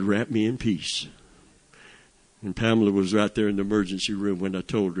 But God wrapped me in peace. And Pamela was right there in the emergency room when I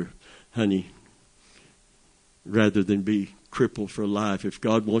told her, honey, rather than be crippled for life, if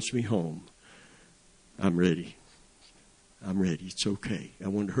God wants me home, I'm ready. I'm ready. It's okay. I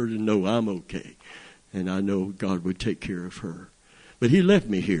want her to know I'm okay. And I know God would take care of her. But he left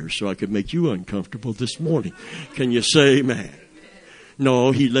me here so I could make you uncomfortable this morning. Can you say amen?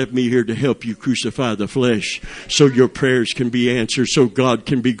 No, he left me here to help you crucify the flesh so your prayers can be answered, so God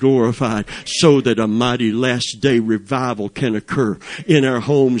can be glorified, so that a mighty last day revival can occur in our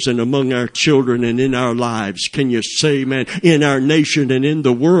homes and among our children and in our lives. Can you say, man, in our nation and in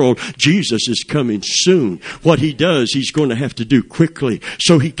the world, Jesus is coming soon. What he does, he's going to have to do quickly.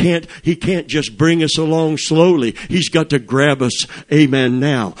 So he can't just bring us along slowly. He's got to grab us, amen,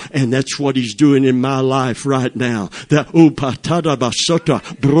 now. And that's what he's doing in my life right now. The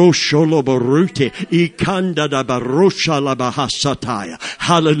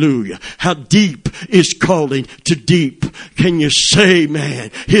hallelujah. How deep is calling to deep. Can you say,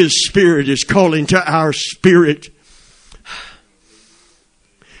 man, his spirit is calling to our spirit.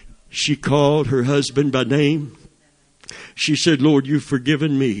 She called her husband by name. She said, Lord, you've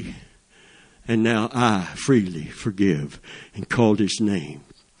forgiven me. And now I freely forgive, and called his name.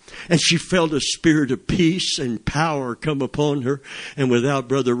 And she felt a spirit of peace and power come upon her. And without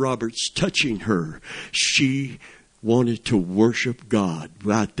Brother Roberts touching her, she wanted to worship God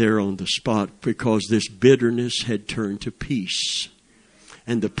right there on the spot, because this bitterness had turned to peace.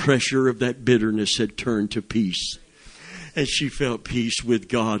 And the pressure of that bitterness had turned to peace. And she felt peace with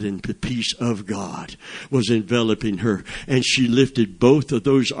God, and the peace of God was enveloping her. And she lifted both of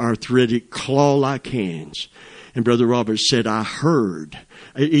those arthritic claw-like hands. And Brother Roberts said, I heard,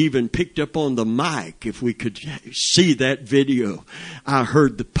 I even picked up on the mic, if we could see that video. I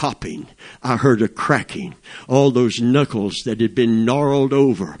heard the popping. I heard a cracking. All those knuckles that had been gnarled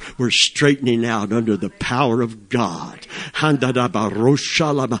over were straightening out under the power of God. And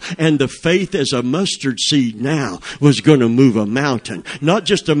the faith as a mustard seed now was going to move a mountain. Not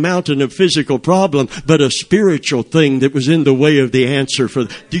just a mountain of physical problem, but a spiritual thing that was in the way of the answer.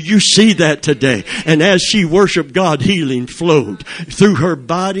 Do you see that today? And as she worshiped God, healing flowed through her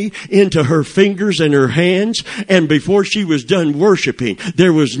body into her fingers and her hands. And before she was done worshiping,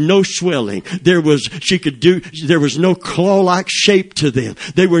 there was no swelling. There was no claw-like shape to them.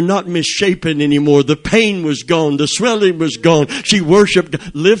 They were not misshapen anymore. The pain was gone. The swelling was gone. She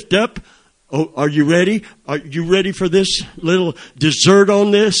worshiped. Lift up. Oh, are you ready? Are you ready for this little dessert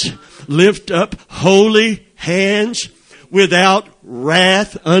on this? Lift up holy hands without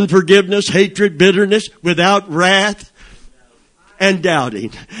wrath, unforgiveness, hatred, bitterness, without wrath and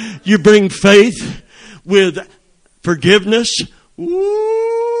doubting. You bring faith with forgiveness. Woo!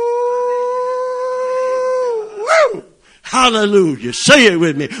 Hallelujah. Say it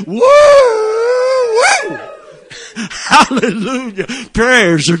with me. Woo! Hallelujah.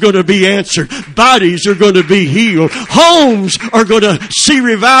 Prayers are going to be answered. Bodies are going to be healed. Homes are going to see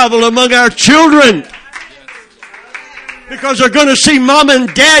revival among our children. Because they're going to see mom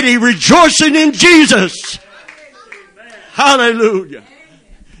and daddy rejoicing in Jesus. Hallelujah.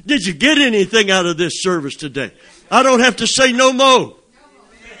 Did you get anything out of this service today? I don't have to say no more.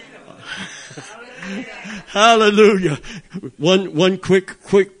 Hallelujah. One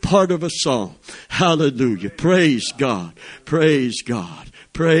quick part of a song. Hallelujah. Praise God. Praise God.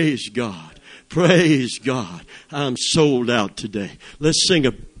 Praise God. Praise God. I'm sold out today. Let's sing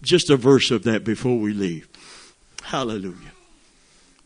just a verse of that before we leave. Hallelujah.